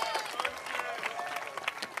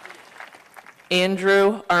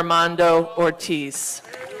 Andrew Armando Ortiz.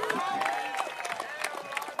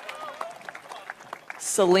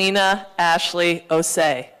 Selena Ashley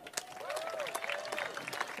Osei.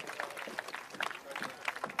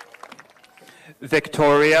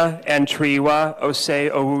 Victoria Antriwa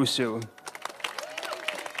Osei Owusu.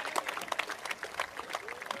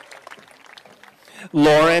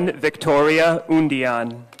 Lauren Victoria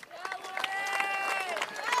Undian.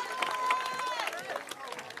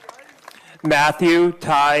 Matthew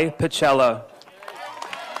Ty Pacella.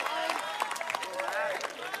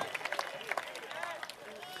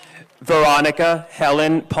 Veronica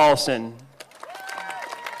Helen Paulson.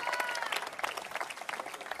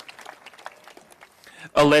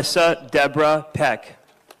 Alyssa Deborah Peck.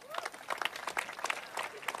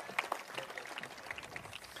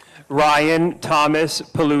 Ryan Thomas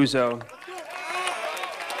Paluzzo.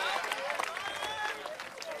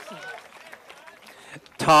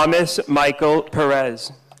 Thomas Michael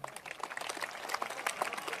Perez.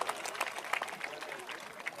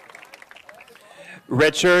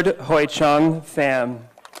 Richard Hoichung Pham.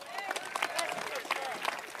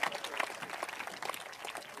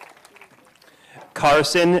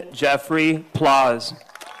 Carson Jeffrey Plauz.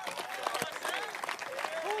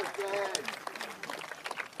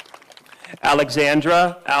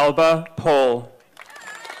 Alexandra Alba Pohl.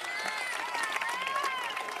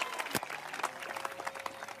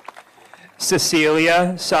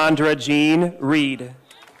 Cecilia Sandra Jean Reed.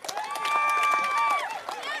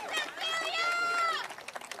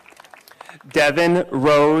 Devin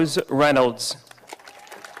Rose Reynolds.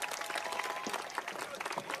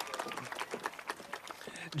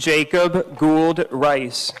 Jacob Gould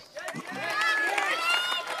Rice.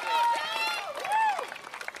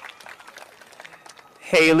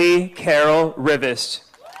 Haley Carol Rivest.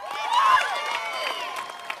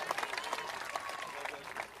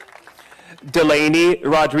 Delaney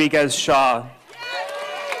Rodriguez Shaw.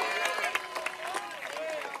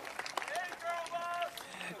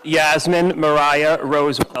 Yasmin Mariah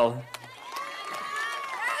Rosewell.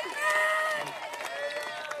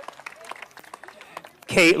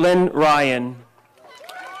 Caitlin Ryan.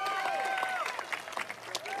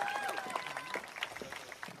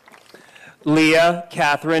 Leah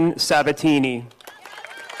Catherine Sabatini.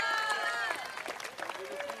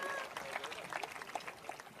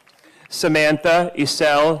 Samantha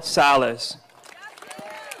Isel Salas.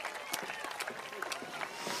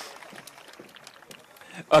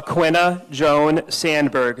 Aquina Joan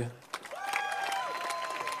Sandberg.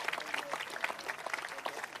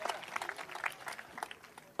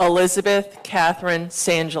 Elizabeth Catherine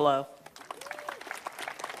Sangelo.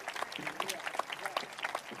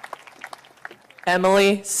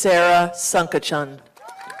 Emily Sarah Sunkachun.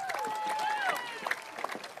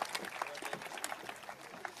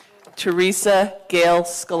 Teresa Gail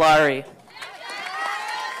Scolari.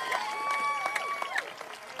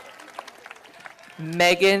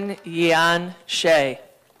 Megan Yan Shea.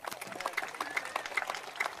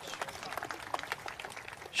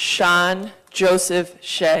 Sean Joseph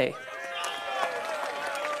Shea.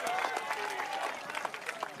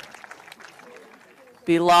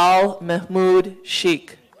 Bilal Mahmood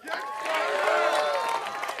Sheikh.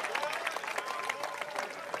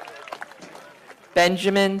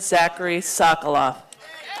 Benjamin Zachary Sokoloff.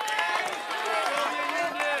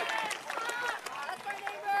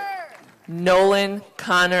 Nolan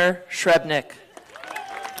Connor Shrebnick.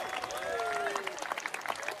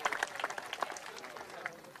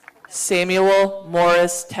 Samuel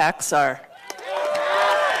Morris Taxar.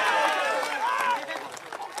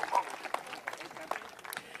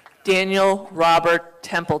 Daniel Robert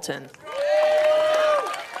Templeton.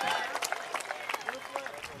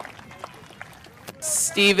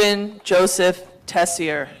 Stephen Joseph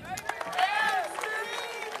Tessier.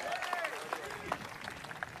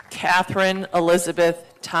 Catherine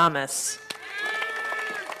Elizabeth Thomas.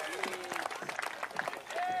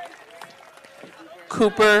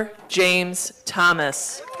 Cooper James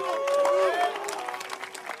Thomas.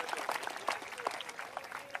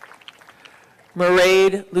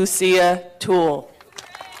 Mairead Lucia Toole.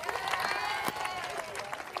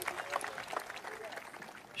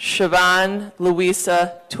 Siobhan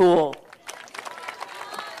Louisa Toole.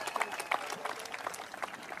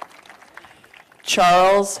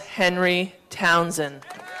 Charles Henry Townsend.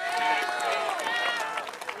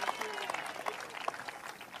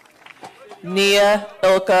 Nia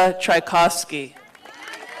Ilka Tchaikovsky.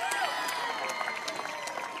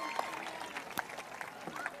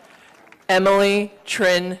 Emily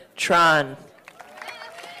Trin Tron.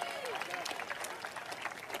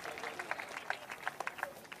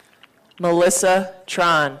 Melissa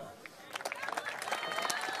Tron.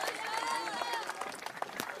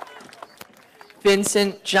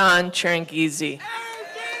 Vincent John Cherangizi.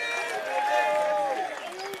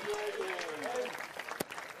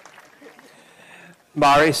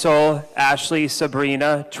 Marisol Ashley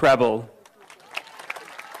Sabrina Treble.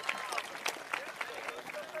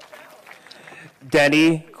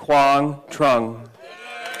 Denny Kwong Trung.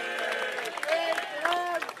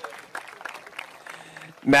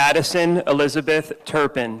 Madison Elizabeth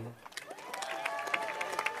Turpin.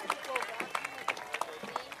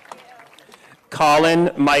 Colin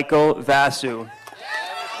Michael Vasu.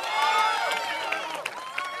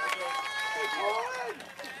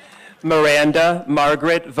 Miranda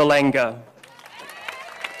Margaret Valenga.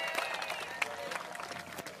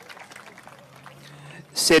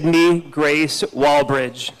 Sydney Grace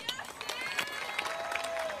Walbridge.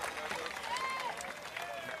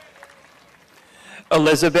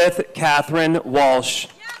 Elizabeth Catherine Walsh.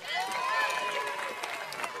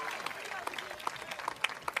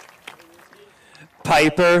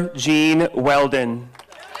 Piper Jean Weldon.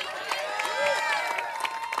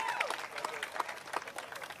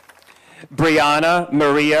 Brianna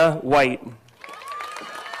Maria White.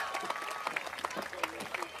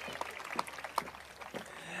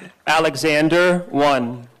 Alexander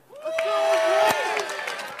One.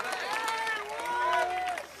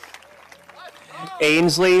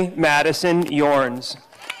 Ainsley Madison Yorns.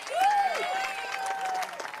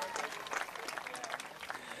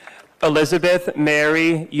 Elizabeth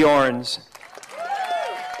Mary Yorns.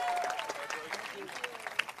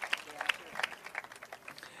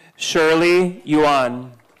 Shirley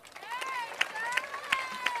Yuan.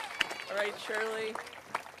 All right, Shirley.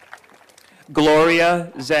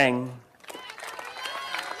 Gloria Zhang.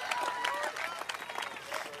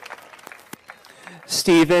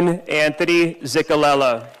 Stephen Anthony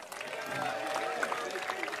Zicalella.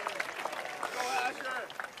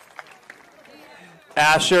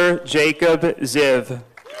 Asher Jacob Ziv.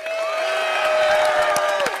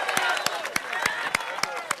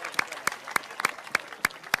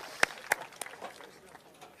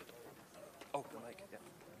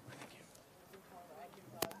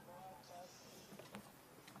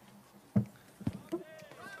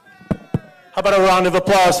 How about a round of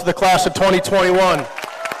applause for the class of 2021?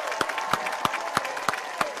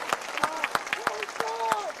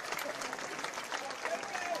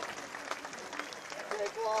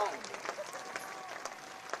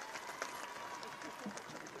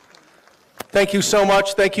 Thank you so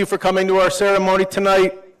much. Thank you for coming to our ceremony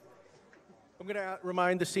tonight. I'm going to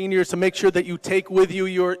remind the seniors to make sure that you take with you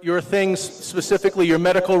your things, specifically your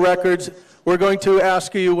medical records. We're going to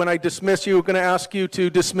ask you, when I dismiss you, we're going to ask you to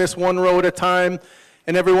dismiss one row at a time.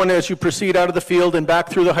 And everyone, as you proceed out of the field and back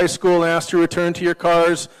through the high school, and ask to return to your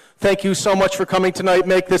cars. Thank you so much for coming tonight.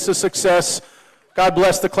 Make this a success. God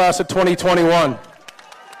bless the class of 2021.